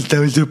Yeah. in.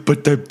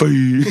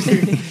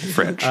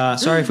 French.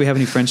 Sorry if we have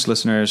any French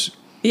listeners.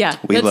 Yeah,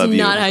 We that's love you.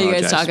 not how you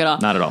guys Apologize. talk at all.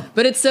 Not at all.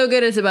 But it's so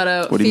good. It's about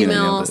a What do you mean I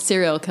female nailed it?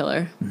 serial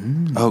killer.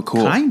 Oh,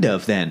 cool. Kind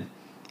of, then.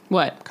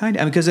 What? Kind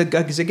of. Because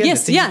again, Yes,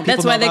 the thing yeah, people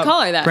that's know why they about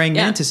call her that. Praying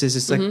Yeah. mantises,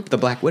 it's like the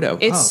Black Widow.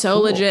 It's Oh, so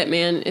cool. legit,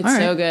 man. It's All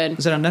right. so good.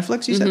 Is it on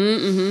Netflix, you said?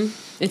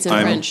 It's in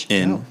I'm French.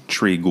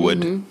 intrigued.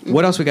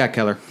 What else we got,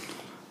 Keller?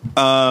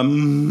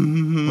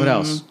 What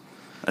else?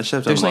 I should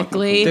have There's done like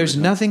Glee. There's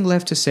nothing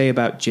left to say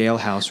about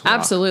Jailhouse Rock.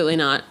 Absolutely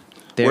not.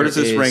 There Where does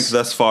this is- rank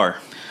thus far?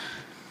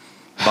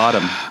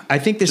 Bottom. I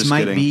think this Just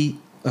might kidding. be.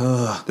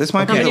 This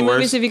might How be many the movies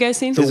worst. have you guys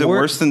seen? Is it wor-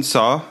 worse than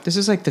Saw? This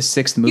is like the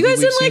 6th movie You guys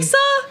we've didn't like seen.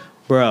 Saw?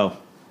 Bro.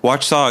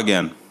 Watch Saw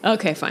again.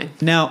 Okay, fine.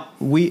 Now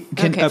we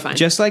can Okay, fine.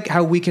 just like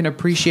how we can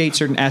appreciate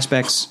certain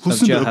aspects of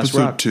Jailhouse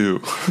Rock.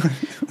 2.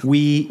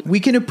 We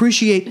can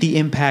appreciate the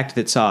impact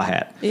that Saw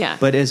had. Yeah.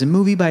 But as a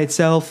movie by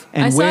itself,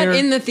 and I saw where it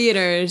in the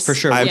theaters. For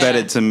sure. I Yeah. bet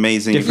it's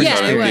amazing. if you Different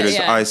saw it in experience.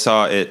 theaters. Yeah. I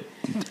saw it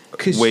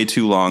way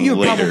too long You're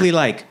later. probably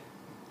like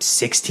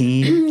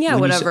 16. Yeah,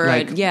 when you whatever.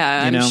 you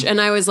know?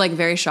 And I was like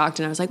very shocked,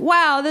 and I was like,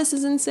 "Wow, this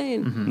is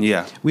insane."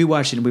 Yeah. We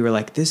watched it and we were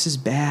like, this is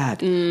bad.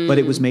 But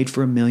it was made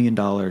for $1 million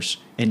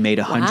and made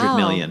 $100 Wow.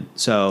 million.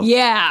 So,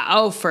 Yeah,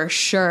 oh for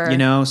sure. you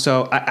know,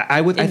 so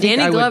I would, I and think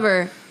Danny I would,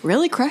 Glover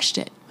really crushed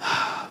it.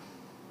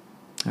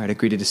 all right,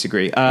 agree to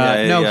disagree.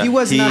 Yeah, No, yeah. he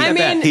was not I that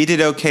bad. mean- He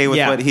did okay with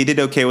Yeah. he did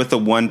okay with the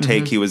one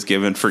take he was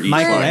given for each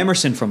Michael line.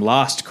 Emerson from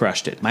Lost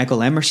crushed it.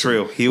 Michael Emerson.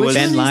 True. He Which was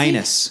one Ben is he?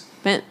 Linus.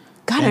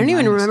 God, I Ben don't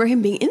even Linus. remember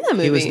him being in that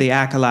movie. He was the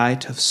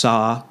acolyte of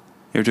Saw.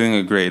 You're doing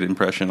a great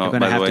impression, You're by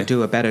going to the have way. to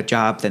do a better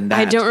job than that.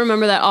 I don't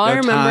remember that. All I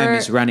Your remember, time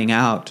is running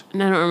out.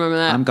 and I don't remember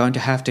that. I'm going to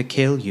have to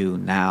kill you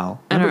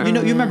now. I don't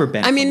You remember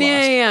Ben? I mean, from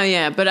Lost.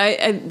 yeah. But I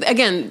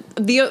again,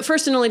 the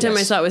first and only time I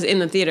Yes. saw it was in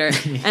the theater,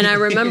 and I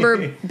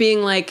remember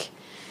being like,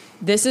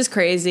 "This is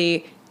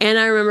crazy," and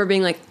I remember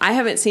being like, "I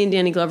haven't seen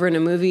Danny Glover in a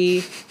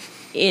movie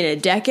in a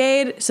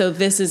decade, so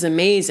this is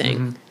amazing."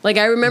 Mm-hmm. Like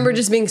I remember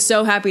just being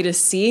so happy to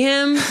see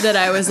him that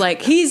I was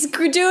like, "He's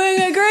doing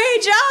a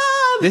great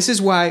job." This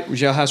is why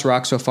Jailhouse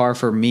Rock so far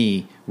for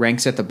me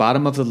ranks at the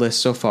bottom of the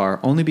list so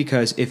far, only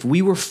because if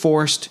we were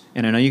forced,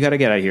 and I know you got to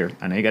get out of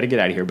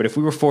here, but if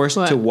we were forced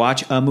What? to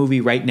watch a movie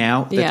right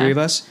now, the Yeah. three of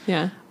us,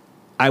 Yeah.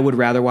 I would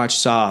rather watch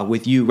Saw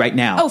with you right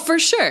now Oh, for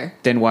sure.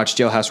 than watch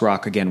Jailhouse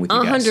Rock again with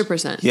you guys.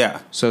 100%. Yeah.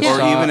 So or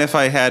Saw- even if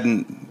I had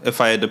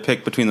to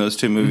pick between those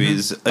two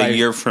movies By- a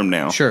year from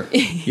now. Sure,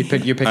 you're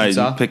picking I'm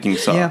Saw. picking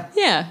Saw. Yeah,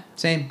 Yeah.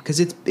 same because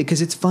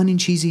it's fun and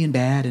cheesy and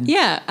bad, and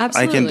Yeah. I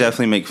Absolutely. can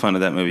definitely make fun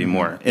of that movie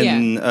more.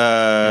 And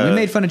we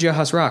made fun of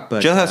Jailhouse Rock,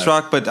 but Jailhouse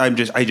Rock, but I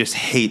just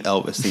hate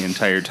Elvis the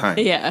entire time.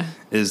 Yeah.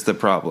 Is the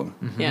problem.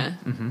 Yeah.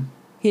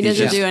 He doesn't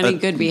just do any a-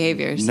 good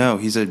behaviors. No,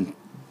 he's a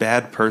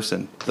bad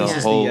person. The This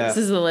is whole the, This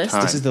is the list.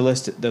 time. This is the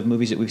list of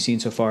movies that we've seen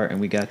so far, and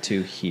we got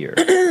to here.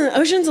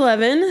 Ocean's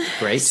 11.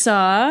 Great.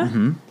 Saw.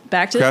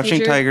 Back to the Crouching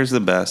Future. Tiger's the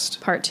best.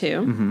 Part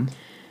 2.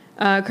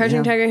 Crouching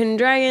Yeah. Tiger, Hidden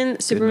Dragon.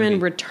 Superman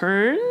movie.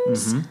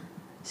 Returns.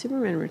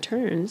 Superman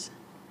Returns.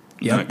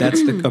 Yep,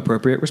 that's the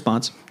appropriate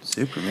response.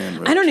 Superman.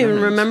 I don't even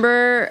Returns.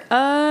 remember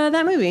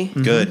that movie.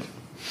 Good.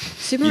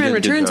 Superman You did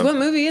a good Returns. job. What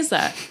movie is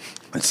that?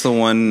 It's the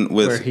one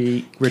Where with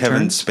he Kevin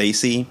returns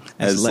Spacey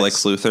as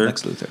Lex Luthor.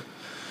 Lex Luthor.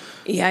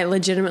 Yeah, I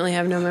legitimately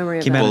have no memory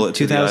of Came that. out in Bullet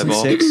to the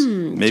eyeball. 2006.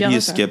 Maybe you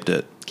Jealous. skipped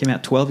it. Came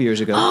out 12 years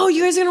ago. Oh,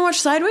 you guys are going to watch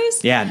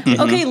Sideways? Yeah.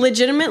 Okay,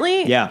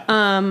 legitimately. Yeah.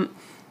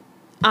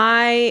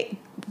 I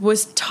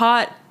was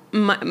taught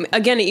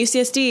again at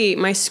UCSD.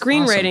 My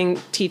screenwriting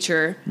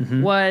teacher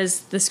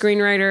was the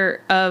screenwriter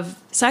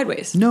of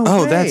Sideways. No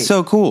Oh, way. that's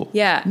so cool.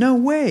 Yeah. No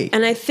way.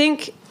 And I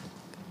think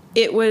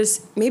it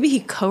was maybe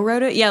he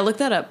co-wrote it. Yeah, look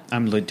that up.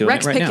 I'm doing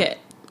Rex it right Pickett.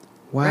 now.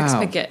 Wow. Rex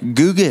Pickett.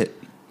 Goog it.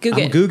 Google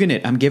I'm it. Googling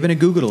it. I'm giving a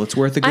Google. It's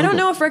worth a Google. I don't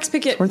know if Rex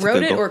Pickett worth a wrote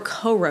it Google. or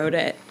co-wrote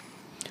it.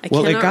 I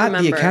Well, it cannot got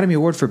remember. the Academy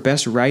Award for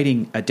Best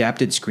Writing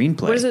Adapted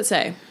Screenplay. What does it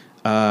say?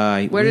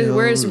 Where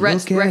does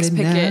Rex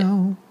Pickett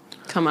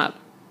come up?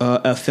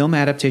 A film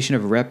adaptation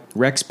of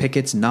Rex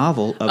Pickett's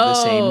novel of the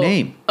same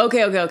name.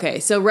 Okay.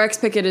 So Rex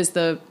Pickett is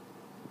the.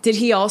 Did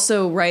he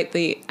also write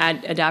the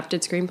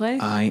adapted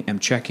screenplay? I am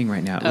checking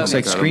right now. It looks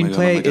Okay. like Oh my God, oh my God,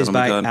 screenplay oh my is God, oh my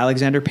by God.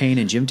 Alexander Payne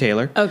and Jim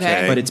Taylor.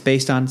 Okay. But it's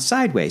based on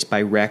Sideways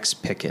by Rex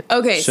Pickett.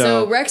 Okay,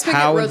 so Rex Pickett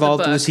how wrote the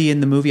involved book. was he in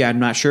the movie? I'm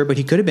not sure, but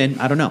he could have been.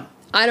 I don't know.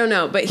 I don't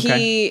know, but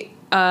he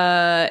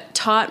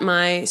taught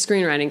my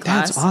screenwriting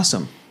class. That's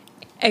awesome.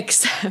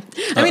 Except,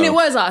 I mean, it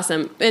was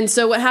awesome. And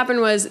so what happened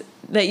was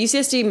that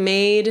UCSD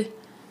made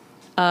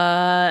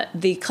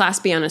the class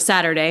be on a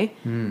Saturday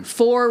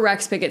for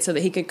Rex Pickett so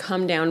that he could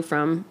come down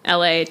from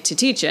LA to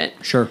teach it.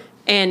 Sure.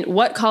 And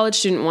what college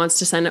student wants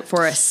to sign up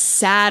for a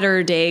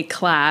Saturday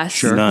class?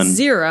 Sure. None.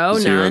 Zero.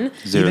 Zero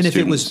Even if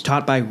it was students.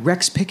 taught by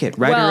Rex Pickett,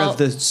 writer Well, of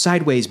the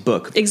Sideways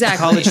book. exactly.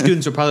 College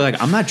students are probably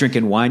like, I'm not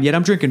drinking wine yet.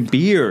 I'm drinking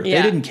beer. Yeah.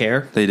 They didn't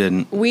care. They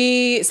didn't.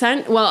 We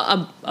signed,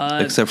 well,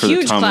 a Except for the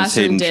huge Thomas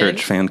classroom Hayden did.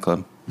 Church fan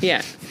club.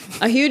 Yeah.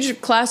 A huge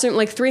classroom,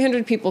 like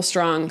 300 people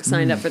strong,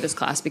 signed up for this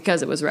class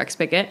because it was Rex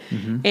Pickett.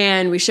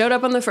 And we showed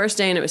up on the first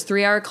day, and it was a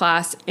 3-hour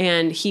class,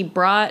 and he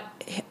brought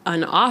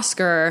an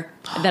Oscar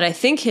that I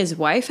think his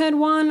wife had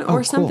won or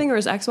cool. something, or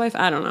his ex-wife,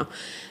 I don't know.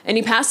 And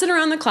he passed it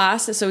around the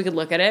class so we could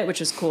look at it, which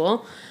was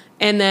cool.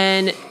 And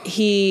then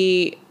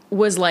he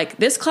was like,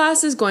 this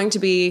class is going to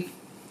be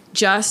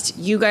just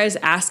you guys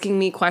asking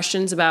me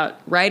questions about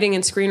writing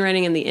and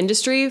screenwriting in the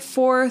industry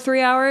for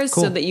 3 hours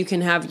so Cool. that you can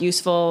have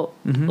useful,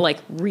 like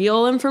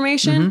real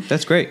information.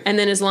 That's great. And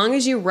then as long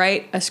as you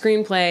write a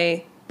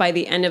screenplay by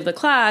the end of the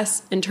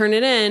class and turn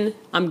it in,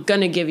 I'm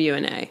going to give you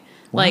an A.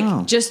 Wow.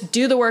 Like, just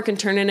do the work and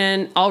turn it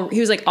in. He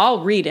was like,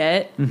 I'll read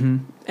it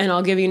and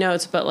I'll give you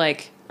notes, but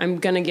like, I'm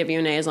going to give you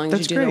an A as long as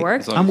That's you do great. the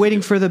work. I'm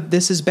waiting for the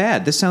This Is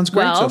Bad. This sounds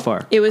great Well, so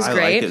far. it was I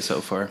great. like it so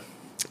far.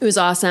 It was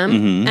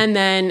awesome. And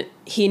then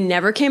he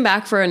never came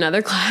back for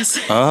another class.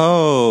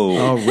 Oh.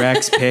 Oh,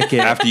 Rex Pickett.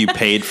 After you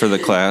paid for the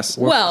class.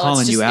 We're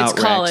calling it's just, you out, it's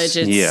college.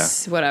 Rex.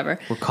 It's whatever.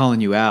 We're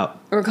calling you out.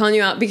 We're calling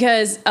you out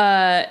because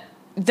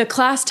the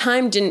class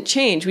time didn't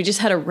change. We just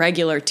had a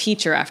regular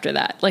teacher after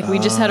that. Like, we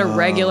just had a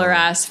regular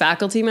ass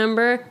faculty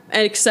member,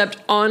 except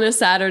on a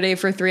Saturday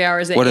for 3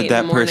 hours at What 8 did in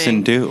that the morning.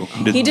 person do?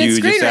 He did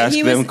you just screenwriting. ask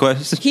them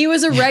questions? He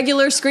was a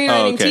regular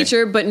screenwriting okay.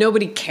 teacher, but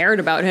nobody cared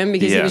about him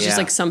because he Yeah. was just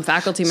Yeah. like some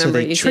faculty So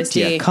member they at tricked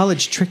you. UCSD.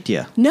 College tricked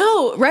you.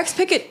 No, Rex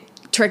Pickett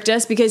tricked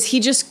us because he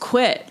just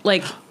quit.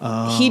 Like,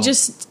 he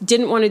just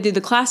didn't want to do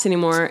the class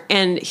anymore.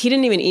 And he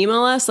didn't even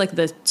email us. Like,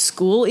 the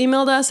school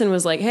emailed us and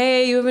was like,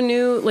 hey, you have a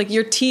new, like,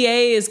 your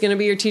TA is going to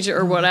be your teacher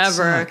or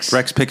whatever.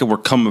 Rex Pickett, we're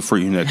coming for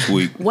you next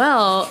week.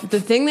 Well, the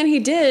thing that he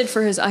did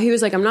for his, he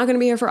was like, I'm not going to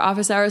be here for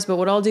office hours, but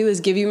what I'll do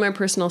is give you my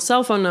personal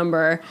cell phone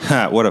number.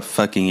 Ha, what a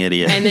fucking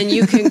idiot. And then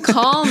you can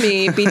call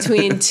me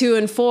between 2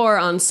 and 4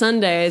 on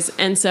Sundays.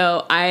 And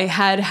so I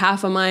had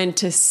half a mind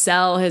to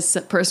sell his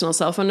personal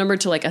cell phone number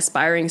to like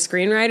aspiring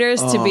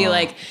screenwriters to be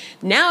like,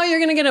 now you're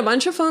going to get a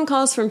bunch of phone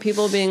calls from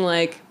people being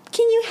like,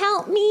 can you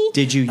help me?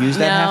 Did you use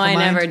that? No, half a I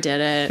mind? never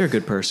did it. You're a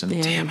good person.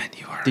 Yeah. Damn it,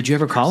 you are. Did you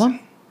ever call him?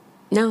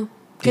 No,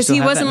 because still he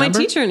have wasn't that my number?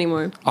 teacher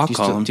anymore. I'll Do you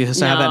call still, him. do you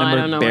still have that No, number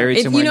I don't know. buried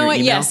It, somewhere you know in your what?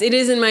 email? Yes, it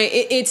is in my.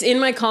 It's in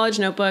my college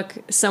notebook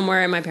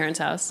somewhere at my parents'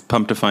 house.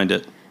 Pumped to find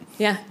it.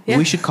 Yeah, yeah.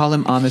 We should call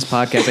him on this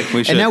podcast.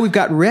 We should. And now we've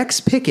got Rex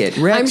Pickett.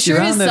 Rex, I'm sure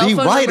you're his on the cell The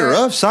phone writer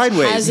number of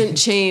Sideways. hasn't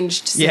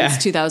changed since Yeah.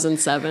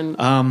 2007.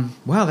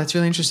 Wow, that's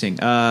really interesting.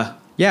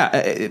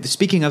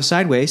 Speaking of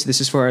Sideways,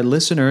 this is for our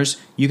listeners.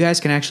 You guys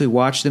can actually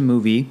watch the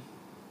movie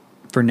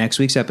for next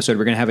week's episode.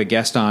 We're going to have a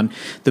guest on.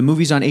 The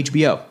movie's on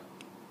HBO.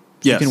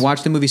 Yes. You can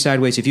watch the movie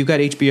Sideways. If you've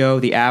got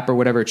HBO, the app or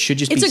whatever, it should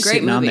just It's be a great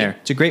sitting on movie. there.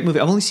 It's a great movie.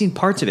 I've only seen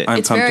parts of it. I'm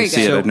It's pumped very to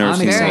see good. it. I've never I'm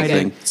seen the Very whole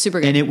excited. good. thing. Super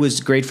good. And it was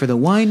great for the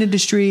wine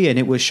industry, and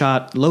it was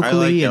shot I locally.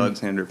 like and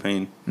Alexander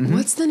Payne.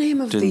 What's the name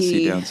of Didn't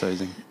see the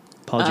downsizing.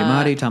 Paul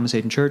Giamatti, Thomas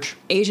Hayden Church.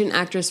 Asian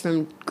actress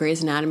from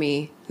Grey's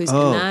Anatomy who's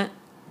Oh. in that?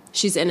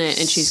 She's in it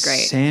and she's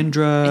great.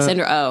 Sandra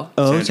Oh.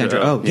 Oh, Sandra Sandra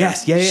Oh, Oh.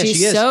 Yes. Yeah, She's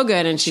she is. so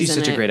good and she's in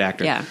such a it. great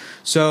actor. Yeah.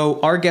 So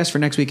our guest for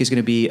next week is going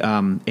to be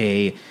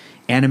a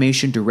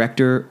animation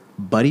director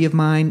buddy of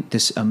mine,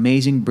 this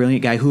amazing,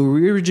 brilliant guy who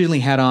we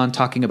originally had on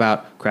talking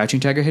about Crouching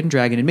Tiger, Hidden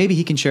Dragon, and maybe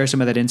he can share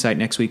some of that insight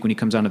next week when he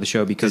comes onto the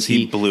show because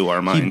he blew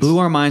our minds. He blew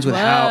our minds with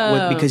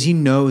Whoa. because he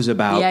knows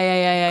about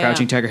Yeah.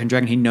 Crouching Tiger, Hidden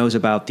Dragon. He knows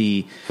about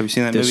the Have you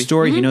seen that the movie?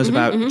 story. He knows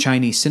about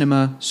Chinese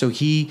cinema. So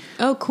he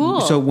Oh,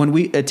 cool. So when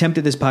we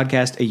attempted this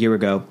podcast a year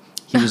ago,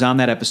 he was on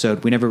that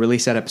episode. We never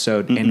released that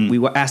episode, and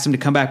we asked him to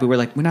come back. We were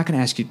like, we're not going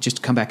to ask you just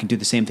to come back and do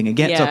the same thing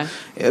again. Yeah.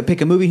 So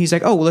pick a movie. And he's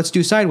like, oh, well, let's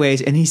do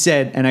Sideways. And he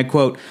said, and I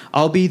quote,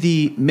 I'll be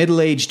the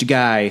middle-aged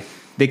guy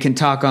that can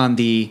talk on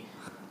the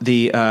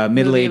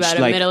middle-aged, about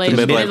a like middle-aged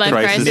The midlife midlife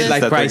crisis. crisis. midlife that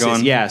they're crisis.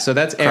 going- Yeah, so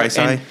that's Eric. Crisis.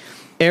 And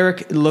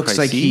Eric looks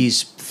like Crisis.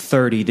 he's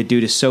 30. The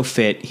dude is so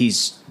fit.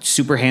 He's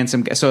super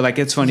handsome. So like,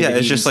 it's funny. Yeah, that he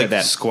it's just even like said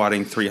that.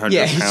 squatting 300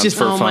 Yeah, he's pounds just-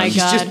 for Oh fun. my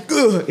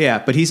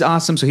God. But he's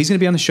awesome. So he's going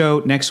to be on the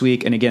show next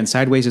week. And again,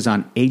 Sideways is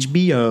on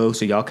HBO,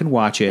 so y'all can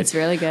watch it. It's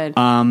really good.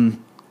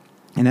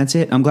 And that's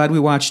it. I'm glad we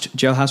watched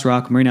Jailhouse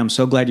Rock. Marina, I'm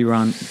so glad you were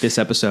on this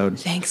episode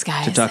Thanks,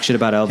 guys. to talk shit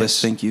about Elvis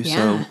Yes, thank you Yeah.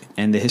 so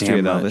and the history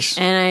damn of much. Elvis.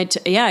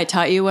 And I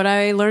taught you what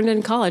I learned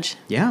in college,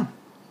 Yeah.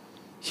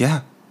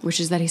 Yeah, which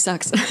is that he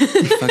sucks.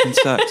 fucking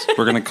sucks.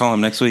 We're going to call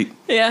him next week.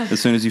 Yeah. As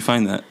soon as you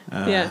find that.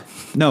 Yeah.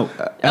 No,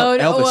 Oh,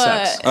 no, Elvis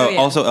sucks. Oh, yeah.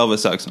 also Elvis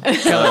sucks.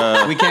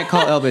 We can't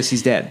call Elvis.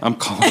 He's dead. I'm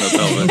calling up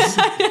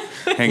Elvis.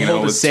 Hanging Hold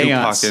out a with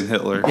seance. Tupac and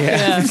Hitler.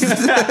 Yeah.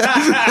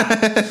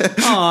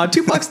 Aw,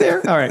 Tupac's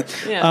there. All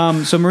right.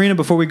 Yeah. So, Marina,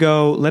 before we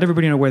go, let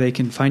everybody know where they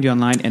can find you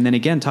online. And then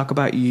again, talk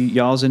about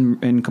y'all's and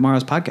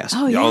Kamara's podcast.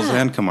 Oh, Y'all's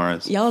yeah. and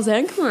Kamara's. Y'all's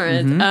and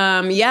Kamara's.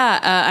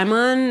 I'm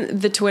on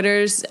the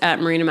Twitters at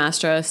Marina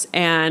Mastros,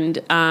 and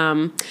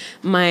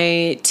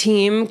my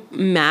team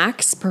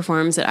Max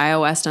performs at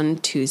iOS on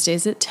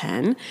Tuesdays at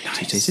 10.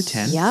 Tuesdays at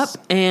 10. Yep,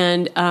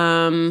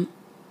 and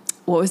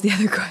what was the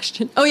other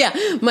question? Oh yeah,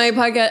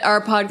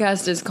 our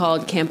podcast is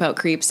called Camp Out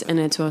Creeps, and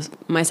it's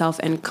with myself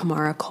and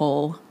Kamara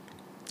Cole.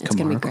 It's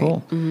gonna be Kamara great.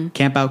 Cole.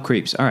 Camp Out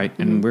Creeps. All right.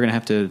 And we're going to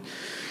have to,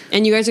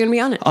 And you guys are gonna be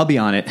on it. I'll be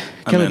on it.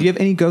 Kelly, in. do you have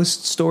any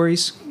ghost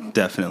stories?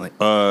 Definitely.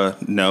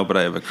 No, but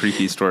I have a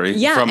creepy story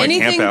Yeah, from a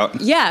anything. camp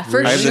out. Yeah,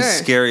 for I have sure. the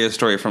scariest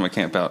story from a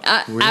camp out.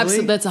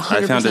 Absolutely, that's 100%.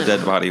 I found a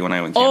dead body when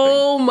I went camping.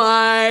 Oh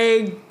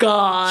my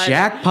god!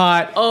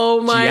 Jackpot.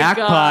 Oh my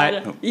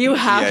Jackpot. god! You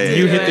have Yeah, to. yeah,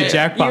 do You hit the it.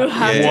 jackpot. You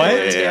have Yeah, to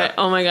yeah, do yeah. it.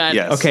 Oh my god!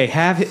 Yes. Okay,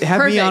 have me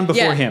Perfect, on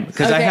before yeah. him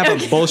because I Okay.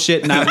 have a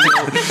bullshit, not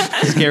real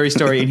scary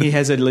story, and he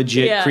has a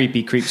legit Yeah.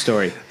 creepy creep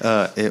story. It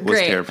was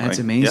Great. terrifying. That's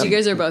amazing. So you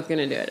guys are both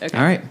gonna do it. Okay.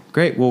 All right,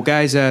 great. Well,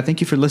 guys,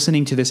 thank you for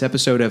listening to this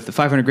episode of the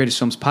 500 Greatest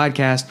Films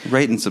podcast.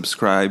 Rate and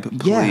subscribe,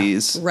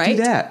 please. Right.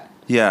 Do that.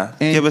 Yeah.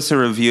 And- give us a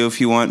review if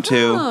you want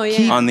to Oh,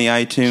 yeah. on the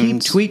Keep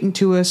iTunes. tweeting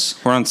to us.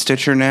 We're on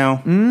Stitcher now.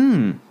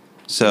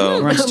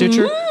 So We're on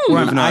Stitcher. We're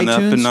on moving on up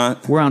iTunes. and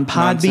not We're on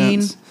Podbean.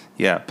 nonsense.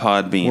 Yeah,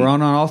 Podbean. We're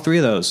on all three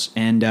of those.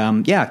 And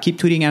keep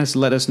tweeting at us to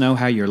let us know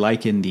how you're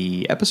liking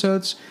the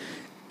episodes.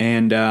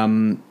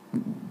 And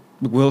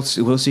we'll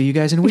see you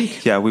guys in a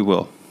week. Yeah, we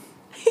will.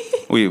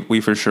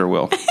 we for sure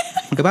will.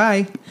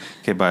 Goodbye.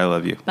 Okay, bye. I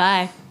love you.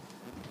 Bye.